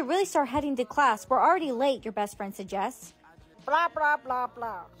 Well, we should really start heading to class. We're already late, your best friend suggests. Blah, blah, blah,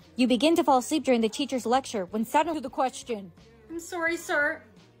 blah. You begin to fall asleep during the teacher's lecture when suddenly to the question. I'm sorry, sir.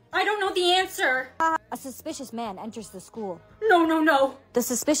 I don't know the answer. A suspicious man enters the school. No, no, no. The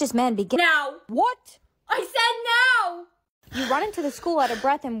suspicious man begins. Now. What? I said now! You run into the school out of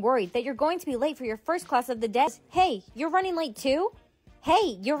breath and worried that you're going to be late for your first class of the day. Hey, you're running late too?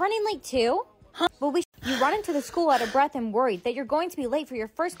 Hey, you're running late too? Huh? Well, You run into the school out of breath and worried that you're going to be late for your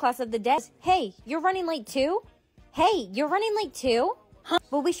first class of the day. Hey, you're running late too? Hey, you're running late too? Huh?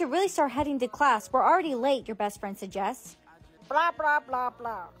 Well, we should really start heading to class. We're already late, your best friend suggests. Blah, blah, blah,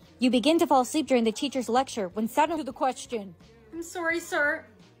 blah. You begin to fall asleep during the teacher's lecture when suddenly to the question. I'm sorry, sir.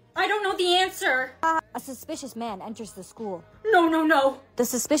 I don't know the answer. A suspicious man enters the school. No, no, no. The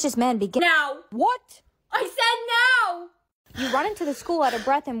suspicious man begins. Now. What? I said now! You run into the school out of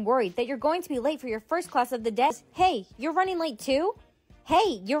breath and worried that you're going to be late for your first class of the day. Hey, you're running late too?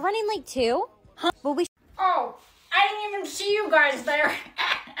 Hey, you're running late too? Huh? Well, Oh, I didn't even see you guys there.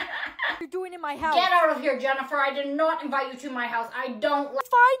 You're doing in my house. Get out of here, Jennifer. I did not invite you to my house. I don't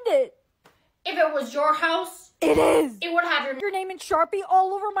Find it. If it was your house, it is. It would have your name in Sharpie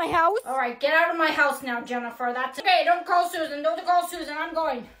all over my house. All right, get out of my house now, Jennifer. That's okay. Don't call Susan. Don't call Susan. I'm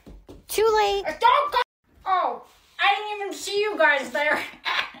going. Too late. Don't call. Oh, I didn't even see you guys there.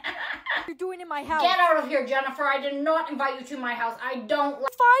 You're doing in my house. Get out of here, Jennifer. I did not invite you to my house. I don't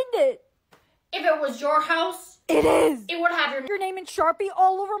Find it. If it was your house, it is. It would have your name in Sharpie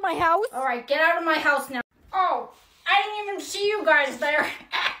all over my house. All right, get out of my house now. Oh, I didn't even see you guys there.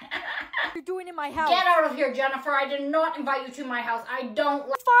 What are you doing in my house? Get out of here, Jennifer. I did not invite you to my house. I don't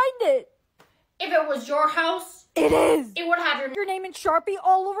like... Find it. If it was your house... It is. It would have your name in Sharpie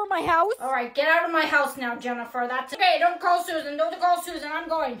all over my house. Alright, get out of my house now, Jennifer. That's okay. Don't call Susan. Don't call Susan. I'm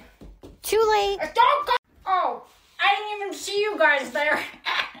going. Too late. Don't go... Oh, I didn't even see you guys there.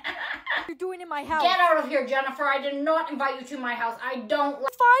 What are you doing in my house? Get out of here, Jennifer. I did not invite you to my house. I don't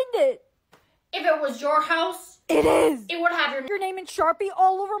like... Find it. If it was your house... It is. It would have your name in Sharpie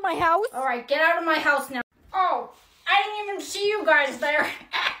all over my house. Alright, get out of my house now. Oh, I didn't even see you guys there.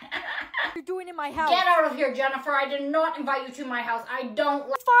 What are you doing in my house? Get out of here, Jennifer. I did not invite you to my house. I don't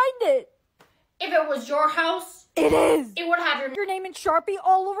like... Find it. If it was your house... It is. It would have your name in Sharpie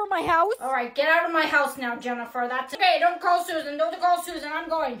all over my house. Alright, get out of my house now, Jennifer. That's okay. Don't call Susan. Don't call Susan. I'm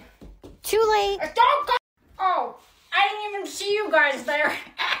going. Too late. Don't go... Oh, I didn't even see you guys there.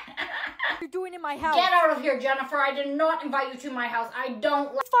 What are you doing in my house? Get out of here, Jennifer. I did not invite you to my house. I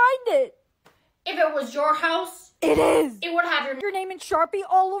don't like... Find it. If it was your house... It is. It would have your name in Sharpie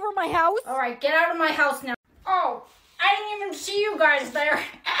all over my house. Alright, get out of my house now. Oh, I didn't even see you guys there.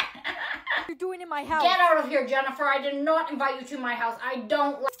 What are you doing in my house? Get out of here, Jennifer. I did not invite you to my house. I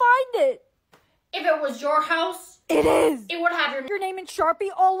don't like... Find it. If it was your house... It is. It would have your name in Sharpie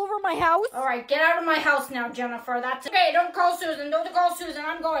all over my house. Alright, get out of my house now, Jennifer. That's okay. Don't call Susan. Don't call Susan.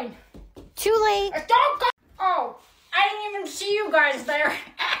 I'm going. Too late. Don't go... Oh, I didn't even see you guys there.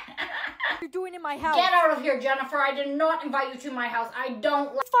 What are you doing in my house? Get out of here, Jennifer. I did not invite you to my house. I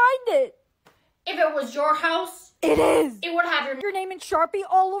don't like... Find it. If it was your house... It is. It would have your name in Sharpie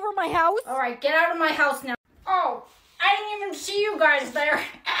all over my house. Alright, get out of my house now. Oh, I didn't even see you guys there.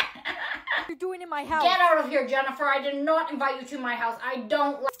 What are you doing in my house? Get out of here, Jennifer. I did not invite you to my house. I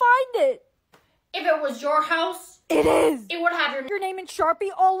don't like... Find it. If it was your house... It is. It would have your name in Sharpie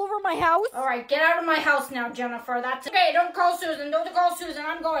all over my house. Alright, get out of my house now, Jennifer. That's okay. Don't call Susan. Don't call Susan.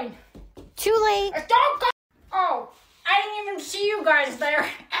 I'm going. Too late. Don't go... Oh, I didn't even see you guys there.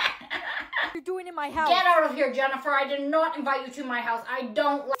 What are you doing in my house? Get out of here, Jennifer. I did not invite you to my house. I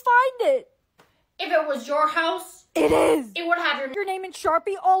don't like... Find it. If it was your house... It is. It would have your name in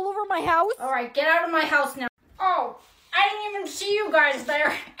Sharpie all over my house. Alright, get out of my house now. Oh, I didn't even see you guys there.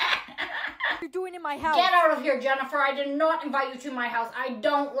 What are you doing in my house? Get out of here, Jennifer. I did not invite you to my house. I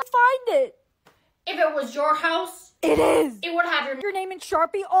don't like... Find it. If it was your house... It is. It would have your name in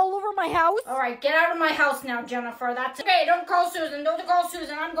Sharpie all over my house. Alright, get out of my house now, Jennifer. That's okay. Don't call Susan. Don't call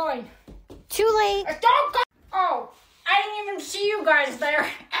Susan. I'm going. Too late. Don't go... Oh, I didn't even see you guys there.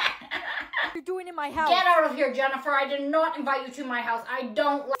 What are you doing in my house? Get out of here, Jennifer. I did not invite you to my house. I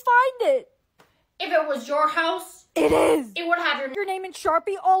don't like... Find it. If it was your house... It is. It would have your name in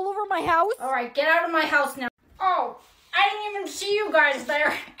Sharpie all over my house. Alright, get out of my house now. Oh, I didn't even see you guys there.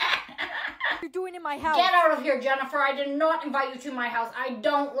 What are you doing in my house? Get out of here, Jennifer. I did not invite you to my house. I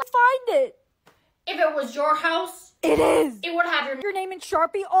don't like... Find it. If it was your house... It is. It would have your name in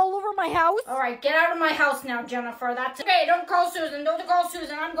Sharpie all over my house. Alright, get out of my house now, Jennifer. That's okay. Don't call Susan. Don't call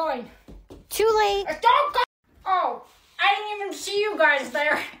Susan. I'm going. Too late. Don't go... Oh, I didn't even see you guys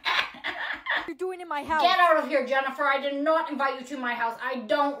there. What are you doing in my house? Get out of here, Jennifer. I did not invite you to my house. I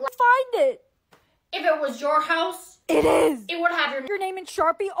don't like... Find it. If it was your house... It is. It would have your name in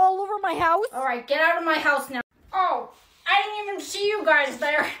Sharpie all over my house. Alright, get out of my house now. Oh, I didn't even see you guys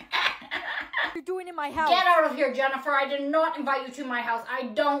there. What are you doing in my house? Get out of here, Jennifer. I did not invite you to my house. I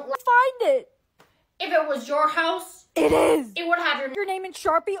don't like... Find it. If it was your house... It is. It would have your name in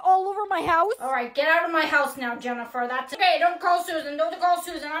Sharpie all over my house. Alright, get out of my house now, Jennifer. That's okay. Don't call Susan. Don't call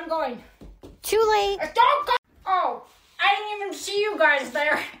Susan. I'm going. Too late. Don't go... Oh, I didn't even see you guys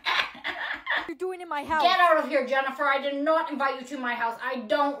there. What are you doing in my house? Get out of here, Jennifer. I did not invite you to my house. I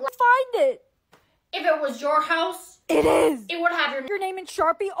don't like... Find it. If it was your house... It is. It would have your name in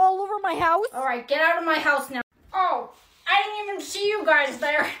Sharpie all over my house. Alright, get out of my house now. Oh, I didn't even see you guys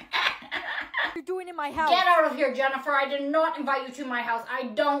there. What are you doing in my house? Get out of here, Jennifer. I did not invite you to my house. I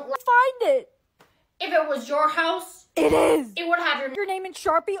don't like... Find it. If it was your house... It is. It would have your name in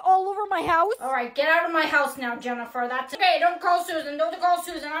Sharpie all over my house. Alright, get out of my house now, Jennifer. That's okay. Don't call Susan. Don't call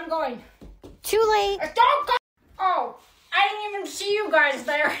Susan. I'm going. Too late. Don't go... Oh, I didn't even see you guys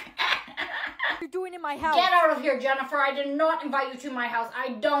there. What are you doing in my house? Get out of here, Jennifer. I did not invite you to my house. I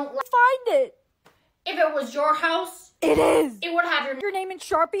don't like... Find it. If it was your house... It is. It would have your name in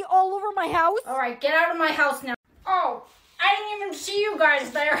Sharpie all over my house. Alright, get out of my house now. Oh, I didn't even see you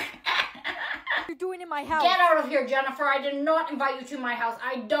guys there. What are you doing in my house? Get out of here, Jennifer. I did not invite you to my house.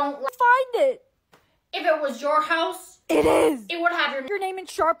 I don't like... Find it. If it was your house... It is. It would have your name in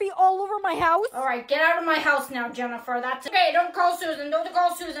Sharpie all over my house. Alright, get out of my house now, Jennifer. That's okay. Don't call Susan. Don't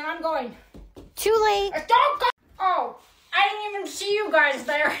call Susan. I'm going. Too late. Don't go... Oh, I didn't even see you guys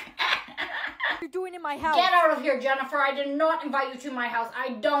there. What you're doing in my house? Get out of here, Jennifer. I did not invite you to my house. I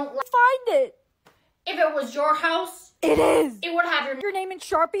don't Find it. If it was your house, It is. it would have Your name in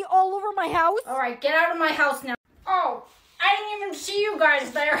Sharpie all over my house? Alright, get out of my house now. Oh, I didn't even see you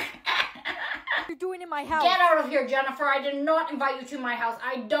guys there. What you're doing in my house? Get out of here, Jennifer. I did not invite you to my house.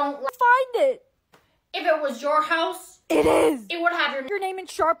 I don't Find it. If it was your house, It is. it would have Your name in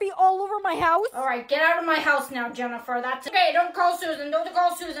Sharpie all over my house? Alright, get out of my house now, Jennifer. That's okay. Don't call Susan. Don't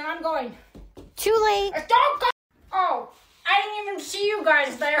call Susan. I'm going. Too late. Don't go. Oh, I didn't even see you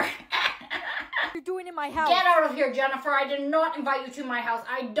guys there. What you're doing in my house? Get out of here, Jennifer. I did not invite you to my house.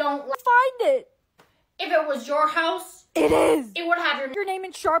 I don't Find it. If it was your house, It is. it would have Your name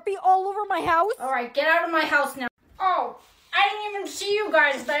in Sharpie all over my house? Alright, get out of my house now. Oh, I didn't even see you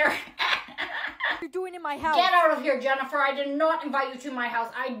guys there. What you're doing in my house? Get out of here, Jennifer. I did not invite you to my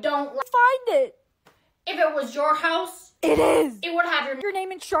house. I don't Find it. If it was your house, It is. it would have Your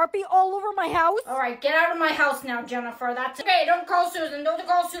name in Sharpie all over my house? Alright, get out of my house now, Jennifer. That's okay. Don't call Susan. Don't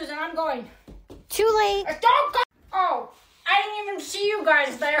call Susan. I'm going. Too late. Don't go. Oh, I didn't even see you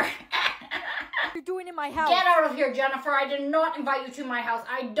guys there. What you're doing in my house? Get out of here, Jennifer. I did not invite you to my house.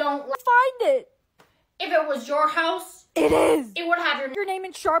 I don't Find it. If it was your house, It is. it would have Your name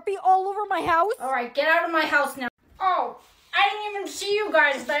in Sharpie all over my house? Alright, get out of my house now. Oh, I didn't even see you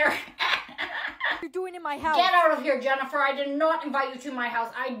guys there. What you're doing in my house? Get out of here, Jennifer. I did not invite you to my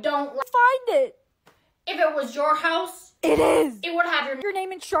house. I don't Find it. If it was your house, It is. it would have Your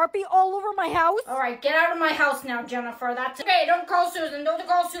name in Sharpie all over my house? Alright, get out of my house now, Jennifer. That's okay. Don't call Susan. Don't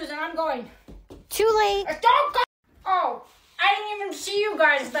call Susan. I'm going. Too late. Don't go. Oh, I didn't even see you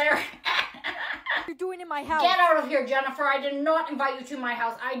guys there. What you're doing in my house? Get out of here, Jennifer. I did not invite you to my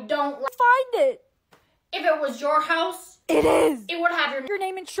house. I don't Find it. If it was your house, It is. it would have Your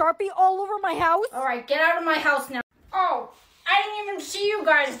name in Sharpie all over my house? Alright, get out of my house now. Oh, I didn't even see you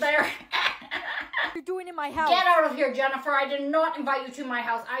guys there. What you're doing in my house? Get out of here, Jennifer. I did not invite you to my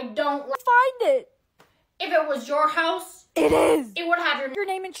house. I don't Find it. If it was your house, It is. it would have Your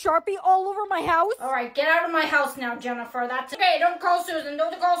name in Sharpie all over my house? Alright, get out of my house now, Jennifer. That's okay. Don't call Susan.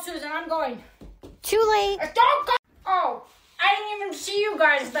 Don't call Susan. I'm going. Too late. Don't go. Oh, I didn't even see you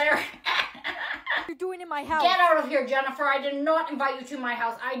guys there. What you're doing in my house? Get out of here, Jennifer. I did not invite you to my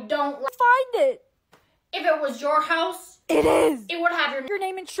house. I don't Find it. If it was your house, It is. it would have Your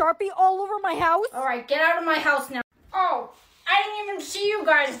name in Sharpie all over my house? Alright, get out of my house now. Oh, I didn't even see you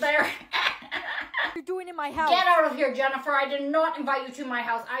guys there. What you're doing in my house? Get out of here, Jennifer. I did not invite you to my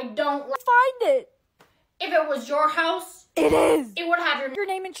house. I don't Find it. If it was your house, It is. it would have Your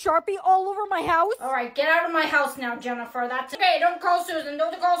name in Sharpie all over my house? Alright, get out of my house now, Jennifer. That's okay. Don't call Susan.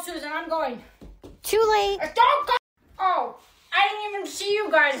 Don't call Susan. I'm going. Too late. Don't go. Oh, I didn't even see you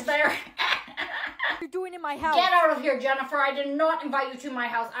guys there. What you're doing in my house? Get out of here, Jennifer. I did not invite you to my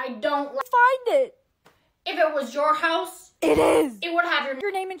house. I don't Find it. If it was your house, It is. it would have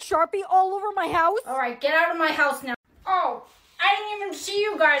Your name in Sharpie all over my house? Alright, get out of my house now. Oh, I didn't even see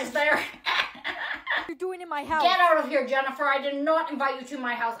you guys there. What you're doing in my house? Get out of here, Jennifer. I did not invite you to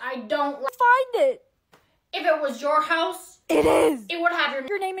my house. I don't Find it. If it was your house, It is. it would have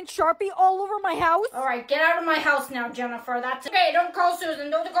Your name in Sharpie all over my house? Alright, get out of my house now, Jennifer. That's okay. Don't call Susan.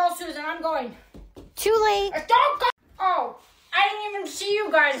 Don't call Susan. I'm going. Too late. Don't go. Oh, I didn't even see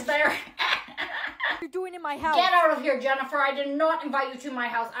you guys there. What you're doing in my house? Get out of here, Jennifer. I did not invite you to my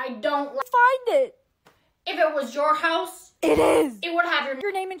house. I don't Find it. If it was your house, It is. it would have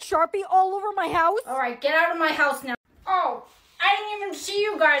Your name in Sharpie all over my house? Alright, get out of my house now. Oh, I didn't even see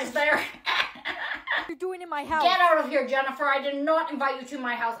you guys there. What you're doing in my house? Get out of here, Jennifer. I did not invite you to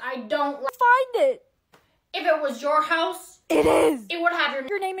my house. I don't Find it. If it was your house, It is. it would have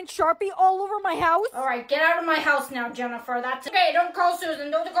Your name in Sharpie all over my house? Alright, get out of my house now, Jennifer. That's okay. Don't call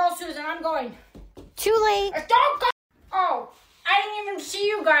Susan. Don't call Susan. I'm going. Too late. Don't go. Oh, I didn't even see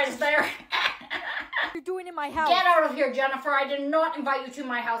you guys there. What you're doing in my house? Get out of here, Jennifer. I did not invite you to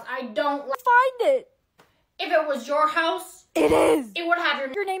my house. I don't Find it. If it was your house, It is. it would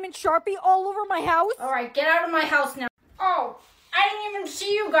have Your name in Sharpie all over my house? Alright, get out of my house now. Oh, I didn't even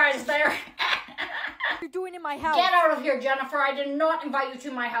see you guys there. What you're doing in my house? Get out of here, Jennifer. I did not invite you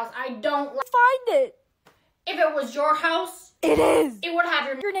to my house. I don't Find it. If it was your house, It is. it would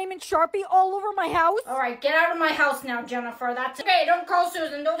have Your name in Sharpie all over my house? Alright, get out of my house now, Jennifer. That's okay. Don't call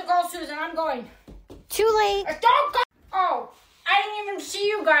Susan. Don't call Susan. I'm going. Too late. Don't go. Oh, I didn't even see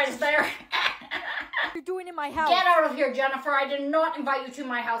you guys there. What you're doing in my house? Get out of here, Jennifer. I did not invite you to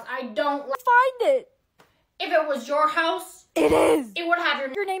my house. I don't Find it. If it was your house, It is. it would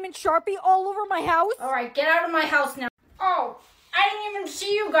have Your name in Sharpie all over my house? Alright, get out of my house now. Oh, I didn't even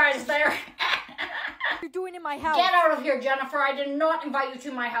see you guys there. What you're You're doing in my house? Get out of here, Jennifer. I did not invite you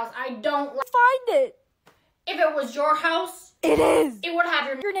to my house. I don't Find it. If it was your house, It is. it would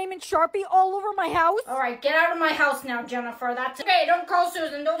have Your name in Sharpie all over my house? Alright, get out of my house now, Jennifer. That's okay. Don't call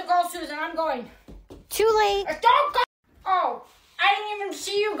Susan. Don't call Susan. I'm going. Too late. Don't go. Oh, I didn't even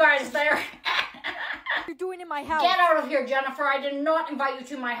see you guys there. You're doing in my house? Get out of here, Jennifer. I did not invite you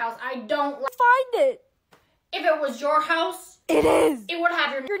to my house. I don't Find it. If it was your house, It is. it would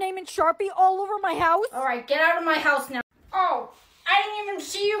have Your name in Sharpie all over my house? Alright, get out of my house now. Oh, I didn't even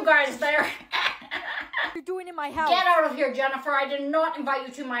see you guys there. You're doing in my house? Get out of here, Jennifer. I did not invite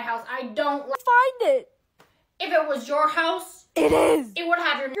you to my house. I don't Find it. If it was your house, It is. it would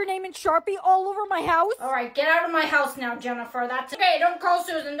have Your name in Sharpie all over my house? Alright, get out of my house now, Jennifer. That's okay. Don't call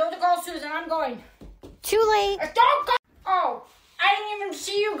Susan. Don't call Susan. I'm going. Too late. Don't go. Oh, I didn't even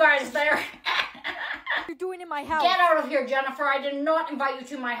see you guys there. You're doing in my house? Get out of here, Jennifer. I did not invite you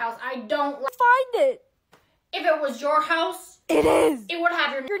to my house. I don't Find it. If it was your house, It is. it would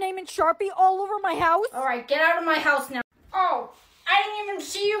have Your name in Sharpie all over my house? Alright, get out of my house now. Oh, I didn't even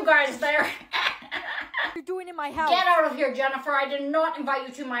see you guys there. You're doing in my house? Get out of here, Jennifer. I did not invite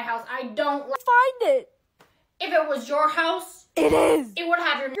you to my house. I don't Find it. If it was your house, It is. it would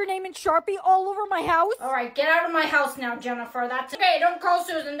have Your name in Sharpie all over my house? Alright, get out of my house now, Jennifer. That's okay. Don't call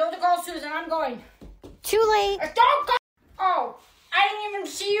Susan. Don't call Susan. I'm going. Too late. Don't go. Oh, I didn't even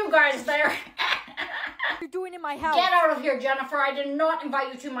see you guys there. You're doing in my house? Get out of here, Jennifer. I did not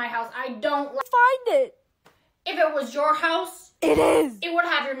invite you to my house. I don't Find it. If it was your house, It is. it would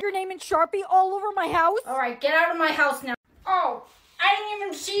have Your name in Sharpie all over my house? Alright, get out of my house now. Oh, I didn't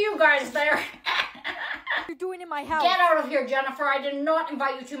even see you guys there. You're doing in my house? Get out of here, Jennifer. I did not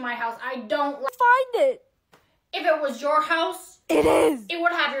invite you to my house. I don't Find it. If it was your house, It is. it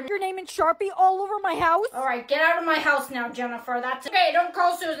would have Your name in Sharpie all over my house? Alright, get out of my house now, Jennifer. That's okay. Don't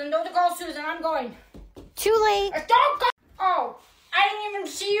call Susan. Don't call Susan. I'm going. Too late. Don't go. Oh, I didn't even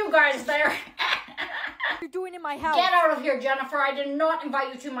see you guys there. You're doing in my house? Get out of here, Jennifer. I did not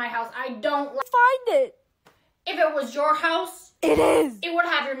invite you to my house. I don't Find it. If it was your house, It is. it would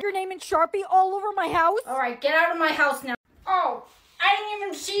have Your name in Sharpie all over my house? Alright, get out of my house now. Oh, I didn't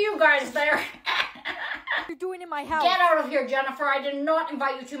even see you guys there. You're doing in my house? Get out of here, Jennifer. I did not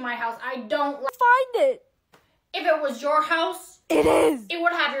invite you to my house. I don't Find it. If it was your house, It is. it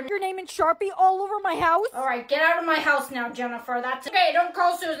would have Your name in Sharpie all over my house? Alright, get out of my house now, Jennifer. That's okay. Don't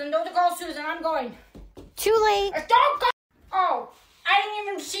call Susan. Don't call Susan. I'm going. Too late. Don't go. Oh, I didn't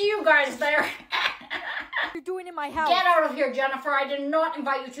even see you guys there. You're doing in my house? Get out of here, Jennifer. I did not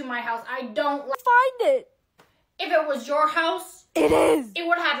invite you to my house. I don't Find it. If it was your house, It is. it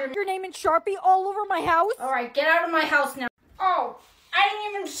would have Your name in Sharpie all over my house? Alright, get out of my house now. Oh, I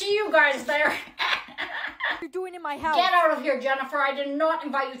didn't even see you guys there. You're doing in my house? Get out of here, Jennifer. I did not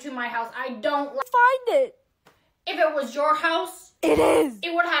invite you to my house. I don't Find it. If it was your house, It is.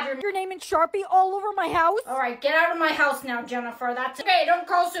 it would have Your name in Sharpie all over my house? Alright, get out of my house now, Jennifer. That's okay. Don't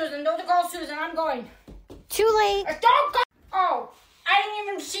call Susan. Don't call Susan. I'm going. Too late. Don't go. Oh, I didn't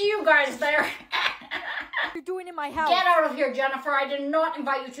even see you guys there. You're doing in my house? Get out of here, Jennifer. I did not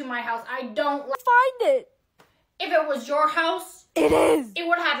invite you to my house. I don't Find it. If it was your house, It is. it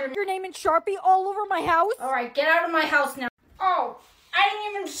would have Your name in Sharpie all over my house? Alright, get out of my house now. Oh, I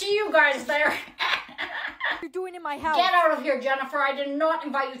didn't even see you guys there. You're doing in my house? Get out of here, Jennifer. I did not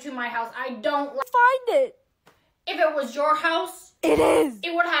invite you to my house. I don't Find it. If it was your house, It is.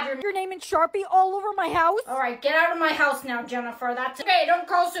 it would have Your name in Sharpie all over my house? Alright, get out of my house now, Jennifer. That's okay. Don't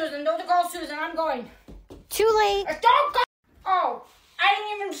call Susan. Don't call Susan. I'm going. Too late. Don't go. Oh, I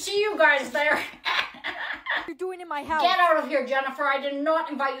didn't even see you guys there. You're doing in my house? Get out of here, Jennifer. I did not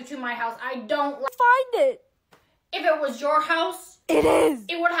invite you to my house. I don't Find it. If it was your house, It is.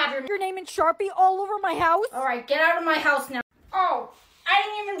 it would have Your name in Sharpie all over my house? Alright, get out of my house now. Oh, I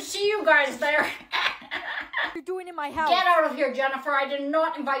didn't even see you guys there. You're doing in my house? Get out of here, Jennifer. I did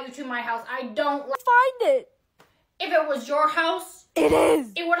not invite you to my house. I don't Find it. If it was your house, It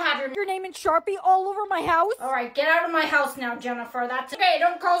is. it would have Your name in Sharpie all over my house? Alright, get out of my house now, Jennifer. That's okay.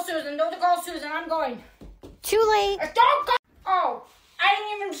 Don't call Susan. Don't call Susan. I'm going. Too late. Don't go. Oh, I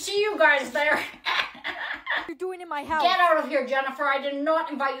didn't even see you guys there. You're doing in my house? Get out of here, Jennifer. I did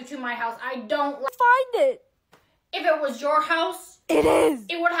not invite you to my house. I don't Find it. If it was your house, It is.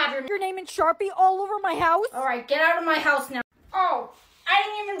 it would have Your name in Sharpie all over my house? Alright, get out of my house now. Oh, I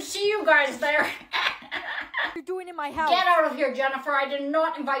didn't even see you guys there. You're doing in my house? Get out of here, Jennifer. I did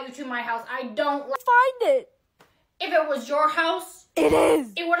not invite you to my house. I don't Find it. If it was your house, It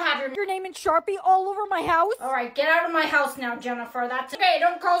is. it would have Your name in Sharpie all over my house? Alright, get out of my house now, Jennifer. That's okay.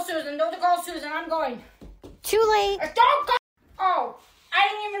 Don't call Susan. Don't call Susan. I'm going. Too late. Don't go. Oh, I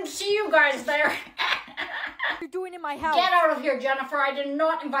didn't even see you guys there. You're doing in my house? Get out of here, Jennifer. I did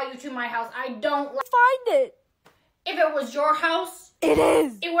not invite you to my house. I don't Find it. If it was your house, It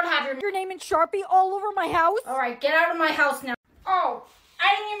is. it would have Your name in Sharpie all over my house. Alright, get out of my house now. Oh,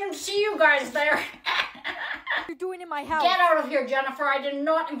 I didn't even see you guys there. You're doing in my house? Get out of here, Jennifer. I did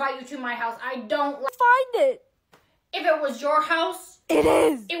not invite you to my house. I don't Find it. If it was your house, It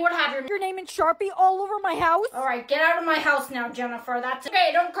is. it would have Your name in Sharpie all over my house. Alright, get out of my house now, Jennifer. That's okay.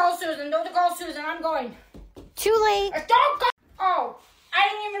 Don't call Susan. Don't call Susan. I'm going. Too late. Don't go. Oh, I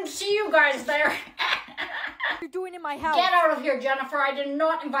didn't even see you guys there. You're doing in my house? Get out of here, Jennifer. I did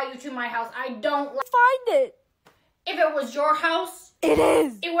not invite you to my house. I don't Find it. If it was your house, It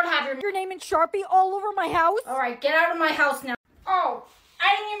is. it would have Your name in Sharpie all over my house. Alright, get out of my house now. Oh,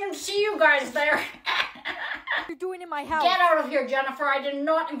 I didn't even see you guys there. You're doing in my house? Get out of here, Jennifer. I did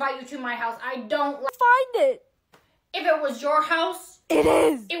not invite you to my house. I don't Find it. If it was your house, It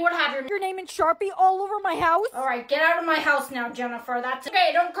is. it would have Your name in Sharpie all over my house. Alright, get out of my house now, Jennifer. That's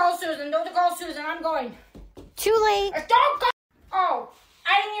okay. Don't call Susan. Don't call Susan. I'm going. Too late. Don't go. Oh,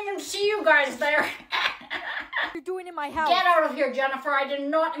 I didn't even see you guys there. You're doing in my house? Get out of here, Jennifer. I did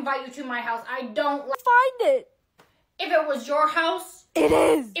not invite you to my house. I don't Find it. If it was your house, It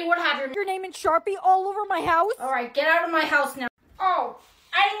is. it would have Your name in Sharpie all over my house. Alright, get out of my house now. Oh,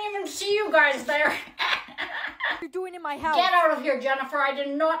 I didn't even see you guys there. You're doing in my house? Get out of here, Jennifer. I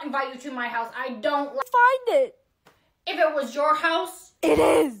did not invite you to my house. I don't Find it. If it was your house, It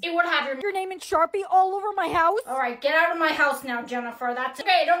is. it would have Your name in Sharpie all over my house. Alright, get out of my house now, Jennifer. That's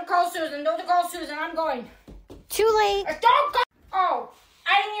okay. Don't call Susan. Don't call Susan. I'm going. Too late. Don't go. Oh,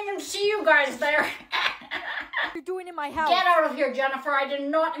 I didn't even see you guys there. You're doing in my house? Get out of here, Jennifer. I did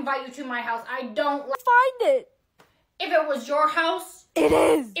not invite you to my house. I don't Find it. If it was your house, It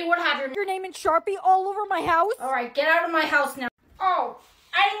is. it would have Your name in Sharpie all over my house. Alright, get out of my house now. Oh,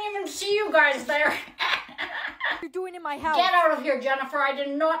 I didn't even see you guys there. You're doing in my house? Get out of here, Jennifer. I did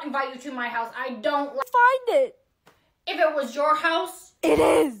not invite you to my house. I don't Find it. If it was your house, It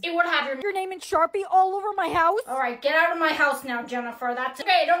is. it would have Your name in Sharpie all over my house. Alright, get out of my house now, Jennifer. That's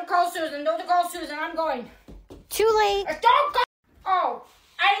okay. Don't call Susan. Don't call Susan. I'm going. Too late. Don't go. Oh,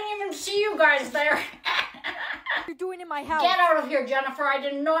 I didn't even see you guys there. You're doing in my house? Get out of here, Jennifer. I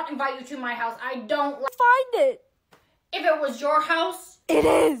did not invite you to my house. I don't Find it. If it was your house, It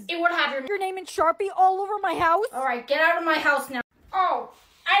is. it would have Your name in Sharpie all over my house. Alright, get out of my house now. Oh,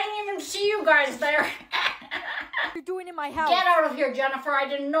 I didn't even see you guys there. You're doing in my house? Get out of here, Jennifer. I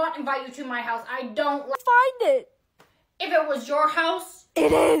did not invite you to my house. I don't Find it. If it was your house,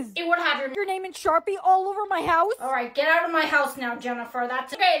 It is. it would have Your name in Sharpie all over my house. Alright, get out of my house now, Jennifer.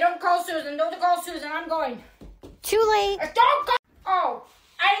 That's okay. Don't call Susan. Don't call Susan. I'm going. Too late. Don't go. Oh,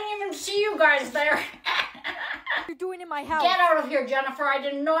 I didn't even see you guys there. You're doing in my house? Get out of here, Jennifer. I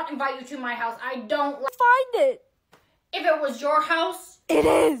did not invite you to my house. I don't Find it. If it was your house, It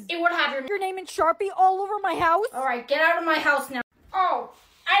is. it would have Your name in Sharpie all over my house. Alright, get out of my house now. Oh,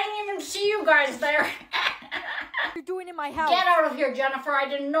 I didn't even see you guys there. You're doing in my house? Get out of here, Jennifer. I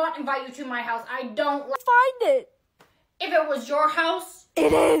did not invite you to my house. I don't Find it. If it was your house,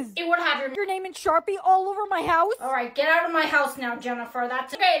 It is. it would have Your name in Sharpie all over my house. Alright, get out of my house now, Jennifer.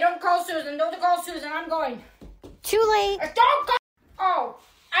 That's okay. Don't call Susan. Don't call Susan. I'm going. Too late. Don't go. Oh,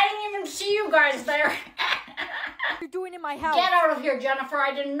 I didn't even see you guys there. You're doing in my house? Get out of here, Jennifer.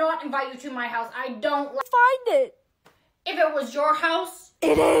 I did not invite you to my house. I don't Find it. If it was your house,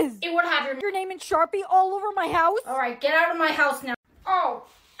 It is. it would have Your name in Sharpie all over my house. Alright, get out of my house now. Oh,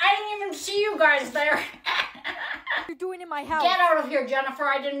 I didn't even see you guys there. You're doing in my house? Get out of here, Jennifer.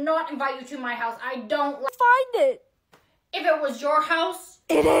 I did not invite you to my house. I don't Find it. If it was your house,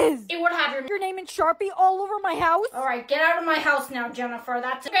 It is. it would have Your name in Sharpie all over my house. Alright, get out of my house now, Jennifer.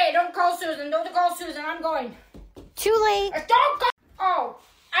 That's okay. Don't call Susan. Don't call Susan. I'm going. Too late. Don't go. Oh,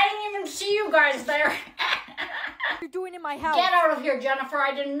 I didn't even see you guys there. You're doing in my house? Get out of here, Jennifer.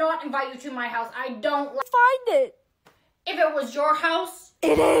 I did not invite you to my house. I don't Find it. If it was your house,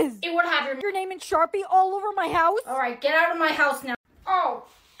 It is. it would have Your name in Sharpie all over my house. Alright, get out of my house now. Oh,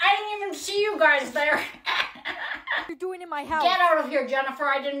 I didn't even see you guys there. You're doing in my house? Get out of here, Jennifer.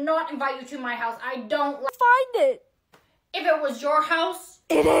 I did not invite you to my house. I don't Find it. If it was your house,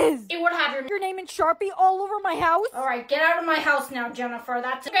 It is. it would have Your name in Sharpie all over my house. Alright, get out of my house now, Jennifer.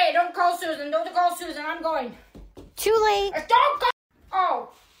 That's okay. Don't call Susan. Don't call Susan. I'm going. Too late. Don't go. Oh,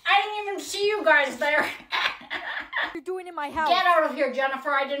 I didn't even see you guys there. You're doing in my house? Get out of here,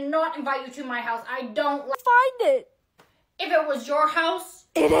 Jennifer. I did not invite you to my house. I don't Find it. If it was your house,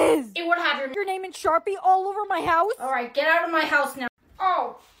 It is. it would have Your name in Sharpie all over my house. Alright, get out of my house now.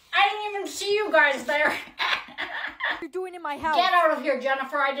 Oh, I didn't even see you guys there. You're doing in my house? Get out of here,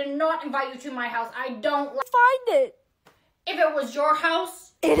 Jennifer. I did not invite you to my house. I don't Find it. If it was your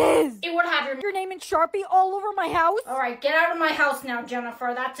house, It is. it would have Your name in Sharpie all over my house? Alright, get out of my house now,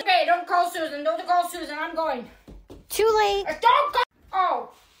 Jennifer. That's okay. Don't call Susan. Don't call Susan. I'm going. Too late. Don't go.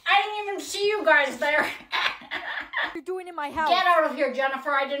 Oh, I didn't even see you guys there. You're doing in my house? Get out of here,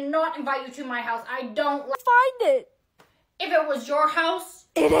 Jennifer. I did not invite you to my house. I don't Find it. If it was your house,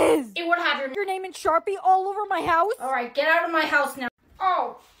 It is. it would have Your name in Sharpie all over my house? Alright, get out of my house now.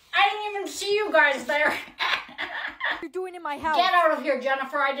 Oh, I didn't even see you guys there. You're doing in my house? Get out of here,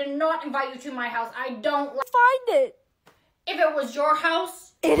 Jennifer. I did not invite you to my house. I don't Find it. If it was your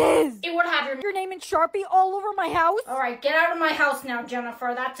house, It is. it would have Your name in Sharpie all over my house? Alright, get out of my house now,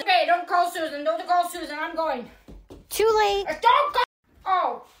 Jennifer. That's okay. Don't call Susan. Don't call Susan. I'm going. Too late. Don't go.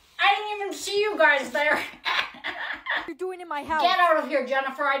 Oh, I didn't even see you guys there. You're doing in my house? Get out of here,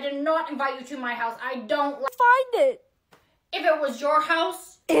 Jennifer. I did not invite you to my house. I don't Find it. If it was your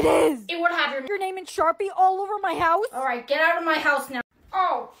house, It is. it would have Your name in Sharpie all over my house? Alright, get out of my house now.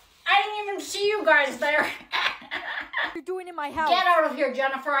 Oh, I didn't even see you guys there. You're doing in my house? Get out of here,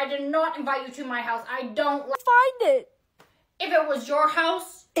 Jennifer. I did not invite you to my house. I don't Find it. If it was your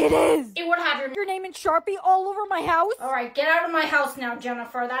house, It is. it would have Your name in Sharpie all over my house? Alright, get out of my house now,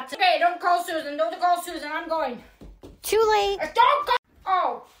 Jennifer. That's okay. Don't call Susan. Don't call Susan. I'm going. Too late. Don't go.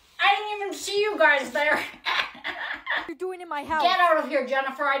 Oh, I didn't even see you guys there. You're doing in my house? Get out of here,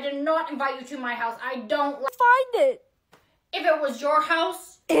 Jennifer. I did not invite you to my house. I don't Find it. If it was your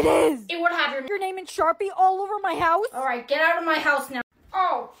house, It is. it would have Your name in Sharpie all over my house? Alright, get out of my house now.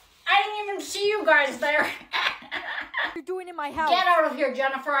 Oh, I didn't even see you guys there. You're doing in my house? Get out of here,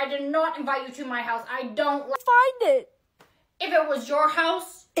 Jennifer. I did not invite you to my house. I don't Find it. If it was your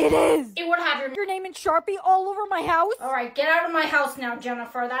house, It is. it would have Your name in Sharpie all over my house? Alright, get out of my house now,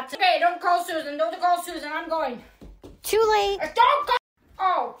 Jennifer. That's okay. Don't call Susan. Don't call Susan. I'm going. Too late. Don't go.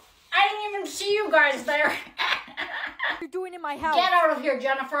 Oh, I didn't even see you guys there. You're doing in my house? Get out of here,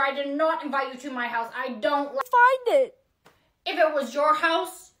 Jennifer. I did not invite you to my house. I don't Find it. If it was your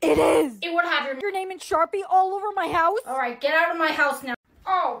house, It is. it would have Your name in Sharpie all over my house? Alright, get out of my house now.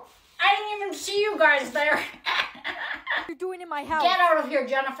 Oh, I didn't even see you guys there. You're doing in my house? Get out of here,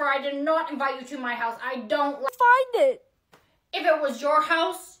 Jennifer. I did not invite you to my house. I don't Find it. If it was your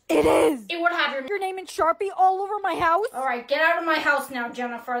house, It is. it would have Your name in Sharpie all over my house? Alright, get out of my house now,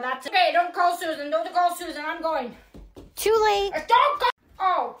 Jennifer. That's okay. Don't call Susan. Don't call Susan. I'm going. Too late. Don't go.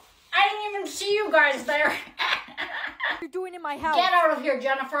 Oh, I didn't even see you guys there. You're doing in my house? Get out of here,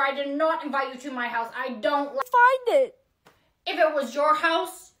 Jennifer. I did not invite you to my house. I don't Find it. If it was your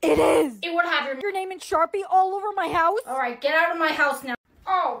house, It is. it would have Your name in Sharpie all over my house? Alright, get out of my house now.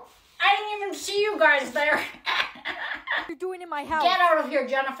 Oh, I didn't even see you guys there. You're doing in my house? Get out of here,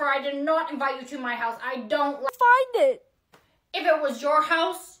 Jennifer. I did not invite you to my house. I don't Find it. If it was your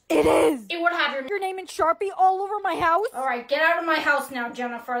house, It is. it would have Your name in Sharpie all over my house? Alright, get out of my house now,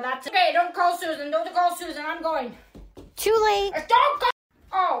 Jennifer. That's okay. Don't call Susan. Don't call Susan. I'm going. Too late. Don't go.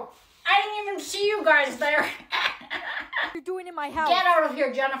 Oh, I didn't even see you guys there. You're doing in my house? Get out of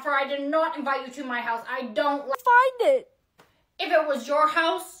here, Jennifer. I did not invite you to my house. I don't Find it. If it was your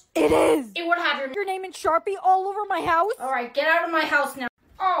house, It is. it would have Your name in Sharpie all over my house? Alright, get out of my house now.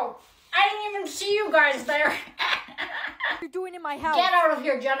 Oh, I didn't even see you guys there. You're doing in my house? Get out of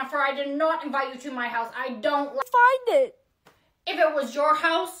here, Jennifer. I did not invite you to my house. I don't Find it. If it was your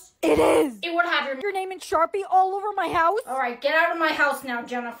house, It is. it would have Your name in Sharpie all over my house? Alright, get out of my house now,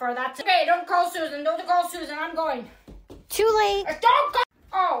 Jennifer. That's okay. Don't call Susan. Don't call Susan. I'm going. Too late. Don't go.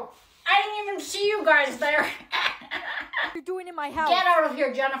 Oh, I didn't even see you guys there. You're doing in my house? Get out of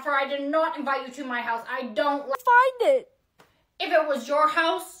here, Jennifer. I did not invite you to my house. I don't Find it. If it was your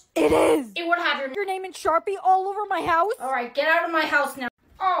house, It is. it would have Your name in Sharpie all over my house? Alright, get out of my house now.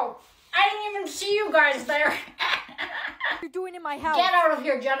 Oh, I didn't even see you guys there. You're doing in my house? Get out of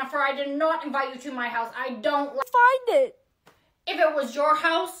here, Jennifer. I did not invite you to my house. I don't Find it. If it was your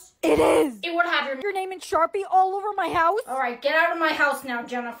house, It is. it would have Your name in Sharpie all over my house? Alright, get out of my house now,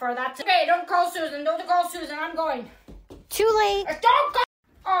 Jennifer. That's okay. Don't call Susan. Don't call Susan. I'm going. Too late. Don't go.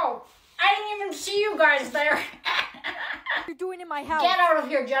 Oh, I didn't even see you guys there. You're doing in my house? Get out of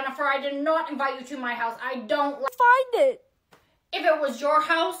here, Jennifer. I did not invite you to my house. I don't Find it. If it was your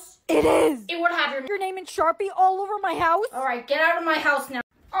house, It is. it would have Your name in Sharpie all over my house? Alright, get out of my house now.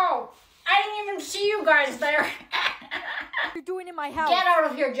 Oh, I didn't even see you guys there. You're doing in my house? Get out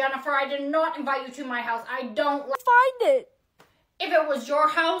of here, Jennifer. I did not invite you to my house. I don't Find it. If it was your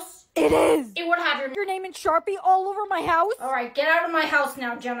house, It is. it would have Your name in Sharpie all over my house? Alright, get out of my house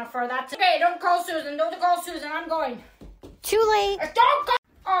now, Jennifer. That's okay. Don't call Susan. Don't call Susan. I'm going. Too late. Don't go.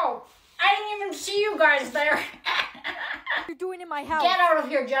 Oh, I didn't even see you guys there. You're doing in my house? Get out of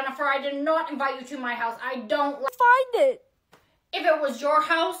here, Jennifer. I did not invite you to my house. I don't like... Find it! If it was your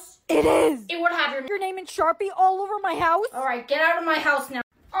house... It is! It would have your name in Sharpie all over my house? Alright, get out of my house now.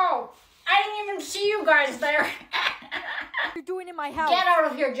 Oh, I didn't even see you guys there. You're doing in my house? Get out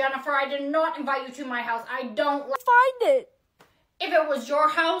of here, Jennifer. I did not invite you to my house. I don't like... Find it! If it was your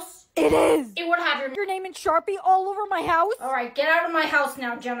house... It is! It would have your name in Sharpie all over my house? Alright, get out of my house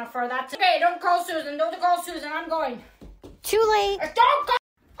now, Jennifer. That's okay. Don't call Susan. Don't call Susan. I'm going. Too late. Don't go...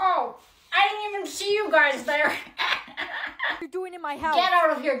 Oh, I didn't even see you guys there. You're doing in my house? Get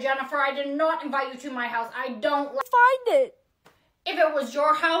out of here, Jennifer. I did not invite you to my house. I don't like... Find it! If it was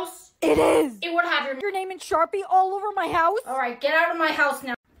your house... It is! It would have your name in Sharpie all over my house? Alright, get out of my house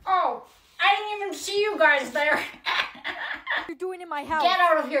now. Oh, I didn't even see you guys there. You're doing in my house? Get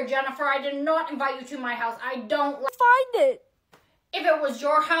out of here, Jennifer. I did not invite you to my house. I don't like... Find it! If it was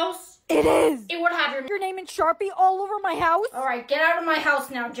your house... It is! It would have your name in Sharpie all over my house? Alright, get out of my house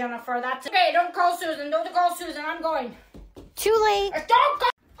now, Jennifer. That's okay. Don't call Susan. Don't call Susan. I'm going. Too late. Don't go...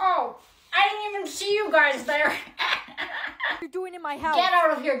 Oh, I didn't even see you guys there. You're doing in my house? Get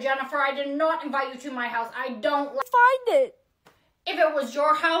out of here, Jennifer. I did not invite you to my house. I don't like... Find it! If it was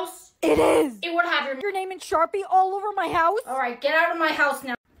your house... It is! It would have your name in Sharpie all over my house? Alright, get out of my house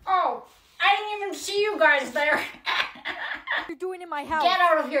now. Oh, I didn't even see you guys there. You're doing in my house? Get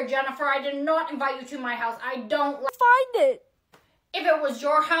out of here, Jennifer. I did not invite you to my house. I don't like... Find it! If it was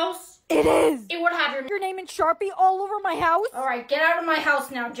your house... It is! It would have your name in Sharpie all over my house? Alright, get out of my house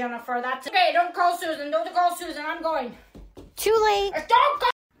now, Jennifer. That's okay. Don't call Susan. Don't call Susan. I'm going. Too late. Don't go...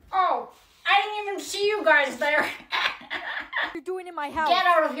 Oh, I didn't even see you guys there. You're doing in my house? Get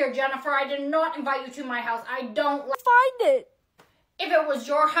out of here, Jennifer. I did not invite you to my house. I don't like... Find it! If it was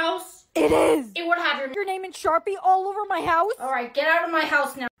your house... It is! It would have your name in Sharpie all over my house? Alright, get out of my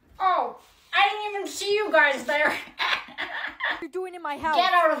house now. Oh, I didn't even see you guys there. You're doing in my house?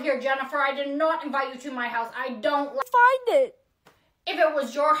 Get out of here, Jennifer. I did not invite you to my house. I don't like... Find it! If it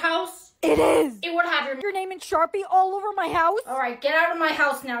was your house... It is! It would have your name in Sharpie all over my house? Alright, get out of my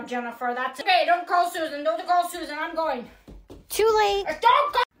house now, Jennifer. That's okay. Don't call Susan. Don't call Susan. I'm going. Too late.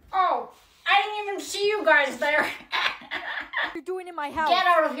 Don't go... Oh, I didn't even see you guys there. You're doing in my house? Get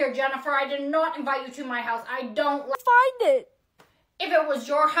out of here, Jennifer. I did not invite you to my house. I don't like... Find it! If it was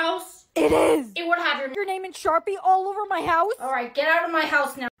your house... It is! It would have your name in Sharpie all over my house? Alright, get out of my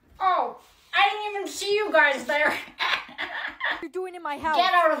house now. Oh, I didn't even see you guys there. You're doing in my house?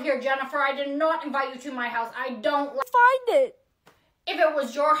 Get out of here, Jennifer. I did not invite you to my house. I don't like... Find it! If it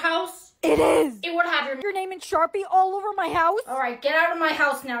was your house... It is! It would have your name in Sharpie all over my house? Alright, get out of my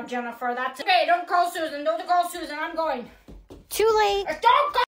house now, Jennifer. That's okay. Don't call Susan. Don't call Susan. I'm going. Too late.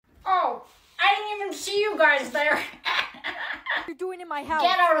 Don't go... Oh, I didn't even see you guys there. You're doing in my house?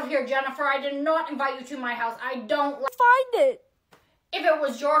 Get out of here, Jennifer. I did not invite you to my house. I don't like... Find it! If it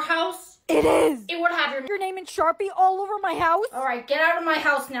was your house... It is! It would have your name in Sharpie all over my house? Alright, get out of my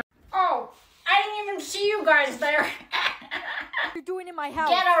house now. Oh, I didn't even see you guys there. You're doing in my house?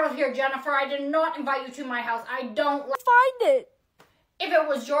 Get out of here, Jennifer. I did not invite you to my house. I don't like... Find it! If it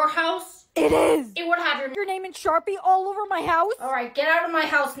was your house... It is! It would have your name in Sharpie all over my house? Alright, get out of my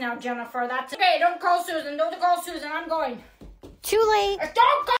house now, Jennifer. That's okay. Don't call Susan. Don't call Susan. I'm going. Too late.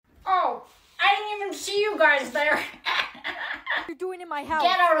 Don't go... Oh, I didn't even see you guys there. You're doing in my house?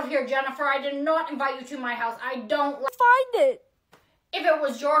 Get out of here, Jennifer. I did not invite you to my house. I don't like... Find it! If it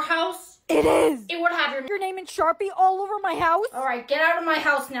was your house... It is! It would have your name in Sharpie all over my house? Alright, get out of my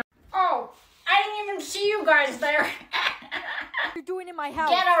house now. Oh, I didn't even see you guys there. You're doing in my house?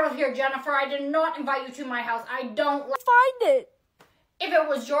 Get out of here, Jennifer. I did not invite you to my house. I don't like... Find it! If it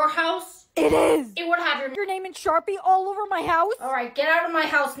was your house... It is! It would have your name in Sharpie all over my house? Alright, get out of my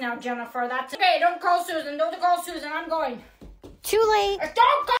house now, Jennifer. That's okay. Don't call Susan. Don't call Susan. I'm going. Too late.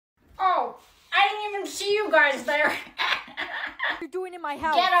 Don't go... Oh, I didn't even see you guys there. You're doing in my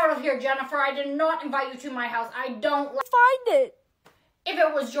house? Get out of here, Jennifer. I did not invite you to my house. I don't like... Find it! If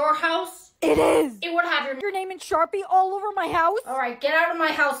it was your house... It is! It would have your name in Sharpie all over my house? Alright, get out of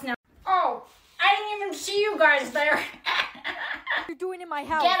my house now. Oh, I didn't even see you guys there. You're doing in my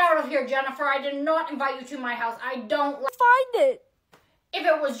house? Get out of here, Jennifer. I did not invite you to my house. I don't like... Find it! If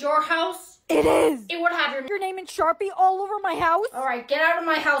it was your house... It is! It would have your name in Sharpie all over my house? Alright, get out of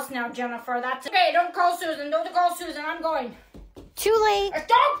my house now, Jennifer. That's okay. Don't call Susan. Don't call Susan. I'm going. Too late.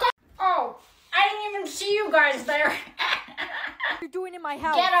 Don't go... Oh, I didn't even see you guys there. You're doing in my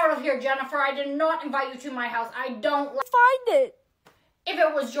house? Get out of here, Jennifer. I did not invite you to my house. I don't like... Find it! If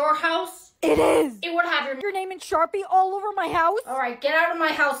it was your house... It is! It would have your name in Sharpie all over my house? Alright, get out of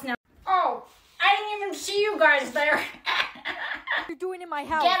my house now. Oh, I didn't even see you guys there. You're doing in my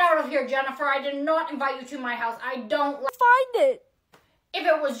house? Get out of here, Jennifer. I did not invite you to my house. I don't like... Find it! If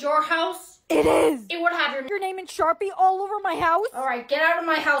it was your house... It is! It would have your name in Sharpie all over my house? Alright, get out of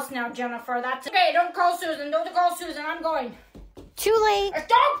my house now, Jennifer. That's... Okay, don't call Susan. Don't call Susan. I'm going. Too late.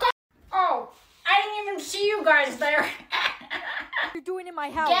 Don't go... Oh, I didn't even see you guys there. You're doing in my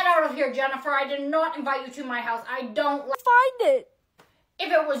house? Get out of here, Jennifer. I did not invite you to my house. I don't like... Find it!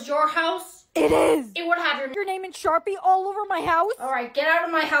 If it was your house... It is! It would have your name in Sharpie all over my house? Alright, get out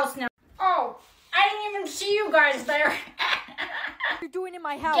of my house now. Oh, I didn't even see you guys there. You're doing in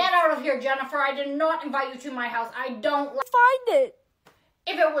my house? Get out of here, Jennifer. I did not invite you to my house. I don't like... Find it!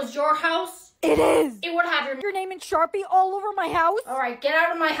 If it was your house... It is! It would have your name in Sharpie all over my house? Alright, get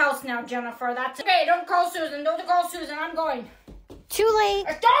out of my house now, Jennifer. That's... Okay, don't call Susan. Don't call Susan. I'm going. Too late.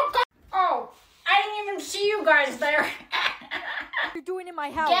 Don't go... Oh, I didn't even see you guys there. You're doing in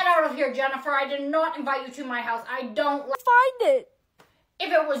my house? Get out of here, Jennifer. I did not invite you to my house. I don't like... Find it!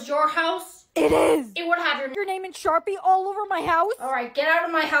 If it was your house... It is! It would have your name in Sharpie all over my house? Alright, get out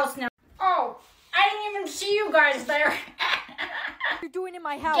of my house now. Oh, I didn't even see you guys there. You're doing in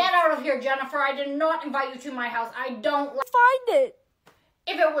my house? Get out of here, Jennifer. I did not invite you to my house. I don't like... Find it!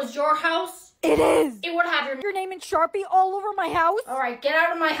 If it was your house... It is! It would have your name in Sharpie all over my house? Alright, get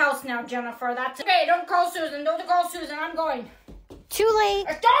out of my house now, Jennifer. That's... Okay, don't call Susan. Don't call Susan. I'm going. Too late.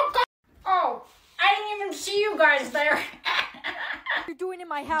 Don't go... Oh, I didn't even see you guys there. You're doing in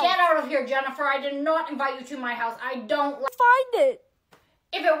my house? Get out of here, Jennifer. I did not invite you to my house. I don't like... Find it!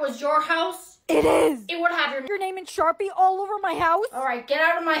 If it was your house... It is! It would have your name in Sharpie all over my house? Alright, get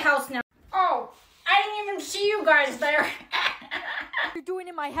out of my house now. Oh, I didn't even see you guys there. You're doing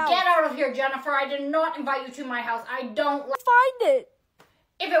in my house? Get out of here, Jennifer. I did not invite you to my house. I don't like... Find it!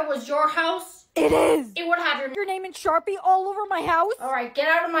 If it was your house... It is! It would have your name in Sharpie all over my house? Alright, get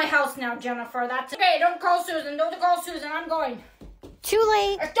out of my house now, Jennifer. That's... Okay, don't call Susan. Don't call Susan. I'm going. Too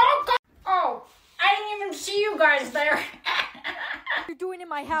late. Don't go... Oh, I didn't even see you guys there. You're doing in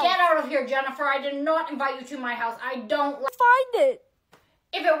my house? Get out of here, Jennifer. I did not invite you to my house. I don't like... Find it!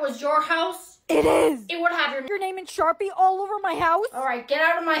 If it was your house... It is! It would have your name in Sharpie all over my house? Alright, get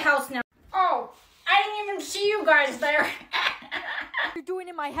out of my house now. Oh, I didn't even see you guys there. You're doing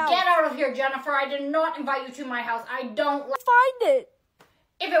in my house? Get out of here, Jennifer. I did not invite you to my house. I don't like... Find it!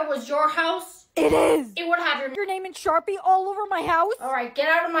 If it was your house... It is! It would have your name in Sharpie all over my house? Alright, get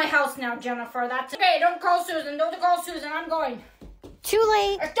out of my house now, Jennifer. That's... Okay, don't call Susan. Don't call Susan. I'm going. Too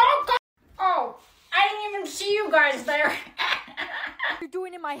late. Don't go... Oh, I didn't even see you guys there. You're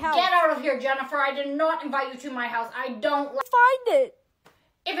doing in my house? Get out of here, Jennifer. I did not invite you to my house. I don't like... Find it!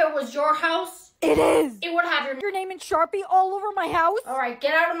 If it was your house... It is! It would have your name in Sharpie all over my house? Alright,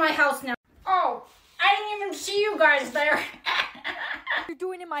 get out of my house now. Oh, I didn't even see you guys there. You're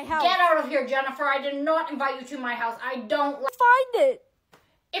doing in my house? Get out of here, Jennifer. I did not invite you to my house. I don't like... Find it!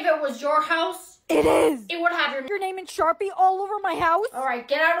 If it was your house... It is! It would have your name in Sharpie all over my house? Alright,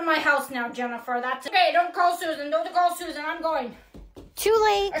 get out of my house now, Jennifer. That's... Okay, don't call Susan. Don't call Susan. I'm going. Too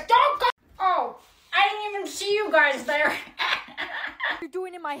late. Don't go... Oh, I didn't even see you guys there. You're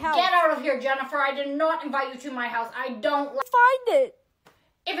doing in my house? Get out of here, Jennifer. I did not invite you to my house. I don't like... Find it!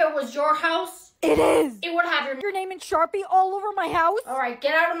 If it was your house... It is! It would have your name in Sharpie all over my house? Alright,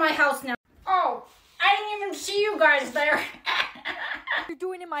 get out of my house now. Oh, I didn't even see you guys there. You're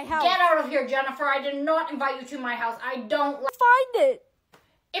doing in my house? Get out of here, Jennifer. I did not invite you to my house. I don't like... Find it!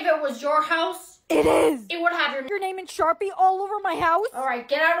 If it was your house... It is! It would have your name in Sharpie all over my house? Alright,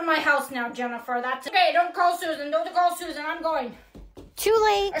 get out of my house now, Jennifer. That's... Okay, don't call Susan. Don't call Susan. I'm going. Too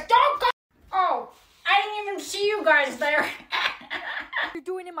late. Don't go... Oh, I didn't even see you guys there. You're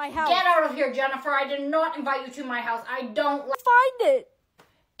doing in my house? Get out of here, Jennifer. I did not invite you to my house. I don't like... Find it!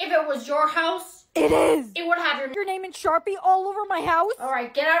 If it was your house... It is! It would have your name in Sharpie all over my house?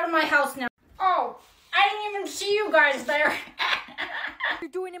 Alright, get out of my house now. Oh, I didn't even see you guys there. You're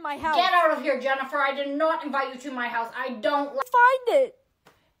doing in my house? Get out of here, Jennifer. I did not invite you to my house. I don't like... Find it!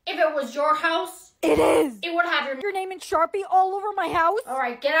 If it was your house... It is! It would have your name in Sharpie all over my house?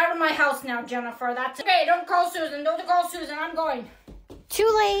 Alright, get out of my house now, Jennifer. That's... Okay, don't call Susan. Don't call Susan. I'm going. Too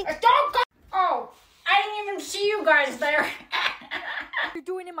late. Don't go... Oh, I didn't even see you guys there. You're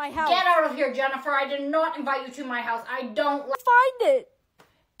doing in my house? Get out of here, Jennifer. I did not invite you to my house. I don't like... Find it!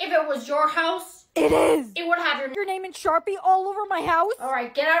 If it was your house... It is! It would have your name in Sharpie all over my house?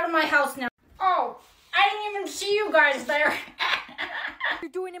 Alright, get out of my house now. Oh, I didn't even see you guys there.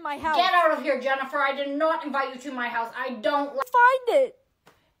 You're doing in my house? Get out of here, Jennifer. I did not invite you to my house. I don't like... Find it!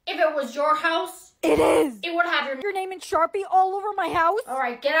 If it was your house... It is! It would have your name in Sharpie all over my house?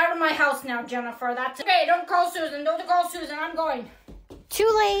 Alright, get out of my house now, Jennifer. That's... Okay, don't call Susan. Don't call Susan. I'm going. Too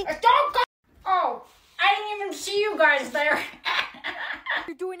late. Don't go... Oh, I didn't even see you guys there.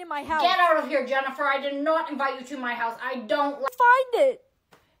 You're doing in my house? Get out of here, Jennifer. I did not invite you to my house. I don't find it.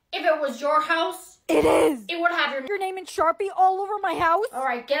 If it was your house, it is. It would have your name in Sharpie all over my house. All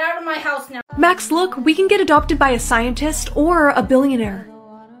right, get out of my house now. Max, look, we can get adopted by a scientist or a billionaire.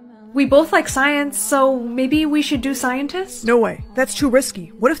 We both like science, so maybe we should do scientist? No way. That's too risky.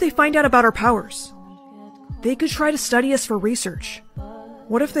 What if they find out about our powers? They could try to study us for research.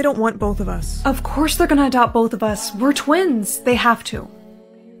 What if they don't want both of us? Of course they're gonna adopt both of us. We're twins. They have to.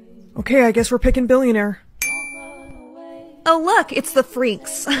 Okay, I guess we're picking billionaire. Oh look, it's the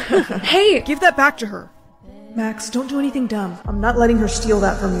freaks. Hey! Give that back to her. Max, don't do anything dumb. I'm not letting her steal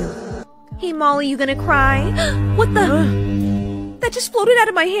that from you. Hey Molly, you gonna cry? What the? That just floated out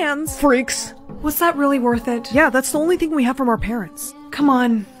of my hands. Freaks. Was that really worth it? Yeah, that's the only thing we have from our parents. Come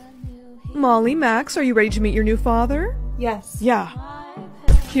on. Molly, Max, are you ready to meet your new father? Yes. Yeah.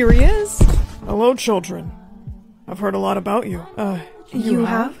 Here he is. Hello, children. I've heard a lot about you. You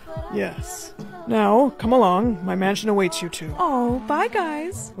have? Yes. Now, come along. My mansion awaits you two. Oh, bye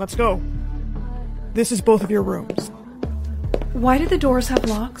guys. Let's go. This is both of your rooms. Why do the doors have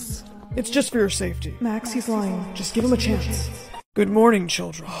locks? It's just for your safety. Max, he's lying. Just give him a chance. Good morning,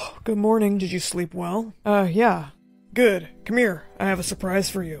 children. Good morning. Did you sleep well? Yeah. Good. Come here. I have a surprise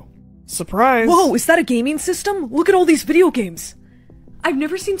for you. Surprise? Whoa, is that a gaming system? Look at all these video games. I've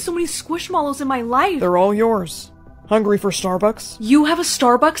never seen so many Squishmallows in my life. They're all yours. Hungry for Starbucks? You have a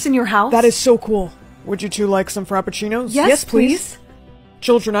Starbucks in your house? That is so cool. Would you two like some Frappuccinos? Yes, please.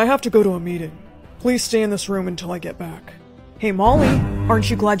 Children, I have to go to a meeting. Please stay in this room until I get back. Hey, Molly, aren't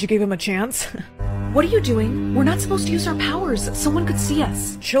you glad you gave him a chance? What are you doing? We're not supposed to use our powers. Someone could see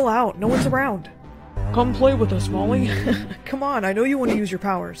us. Chill out. No one's around. Come play with us, Molly. Come on, I know you want to use your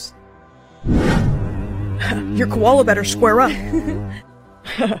powers. Your koala better square up.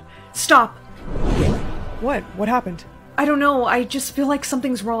 Stop. What? What happened? I don't know. I just feel like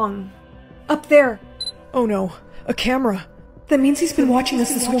something's wrong. Up there. Oh no. A camera. That means he's been watching us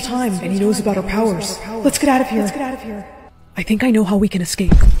this whole time, and he knows about our powers. Let's get out of here. I think I know how we can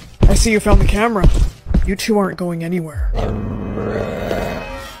escape. I see you found the camera. You two aren't going anywhere.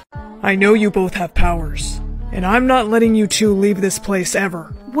 I know you both have powers, and I'm not letting you two leave this place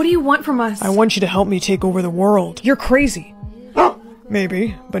ever. What do you want from us? I want you to help me take over the world. You're crazy.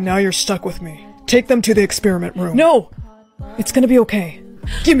 Maybe, but now you're stuck with me. Take them to the experiment room. No! It's gonna be okay.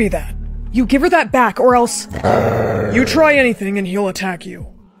 Give me that. You give her that back, or else... You try anything and he'll attack you.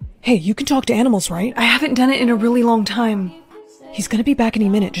 Hey, you can talk to animals, right? I haven't done it in a really long time. He's gonna be back any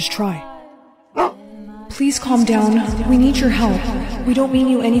minute, just try. Please calm down. We need your help. We don't mean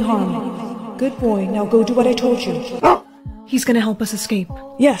you any harm. Good boy, now go do what I told you. He's gonna help us escape.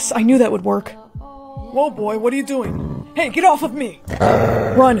 Yes, I knew that would work. Whoa, boy, what are you doing? Hey, get off of me!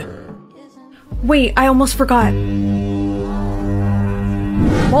 Run! Wait, I almost forgot.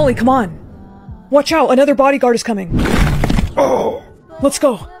 Molly, come on. Watch out, another bodyguard is coming. Oh! Let's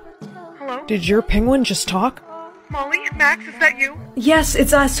go. Hello? Did your penguin just talk? Molly? Max, is that you? Yes,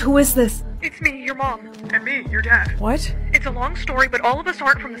 it's us. Who is this? It's me, your mom. And me, your dad. What? It's a long story, but all of us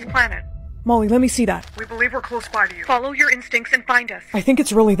aren't from this planet. Molly, let me see that. We believe we're close by to you. Follow your instincts and find us. I think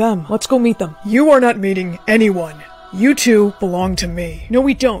it's really them. Let's go meet them. You are not meeting anyone. You two belong to me. No,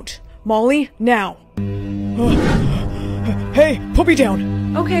 we don't. Molly, now. Hey, put me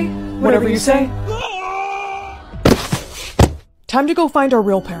down. Okay. Whatever you say. Time to go find our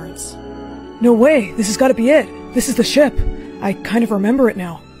real parents. No way. This has got to be it. This is the ship. I kind of remember it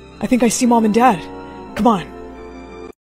now. I think I see Mom and Dad. Come on.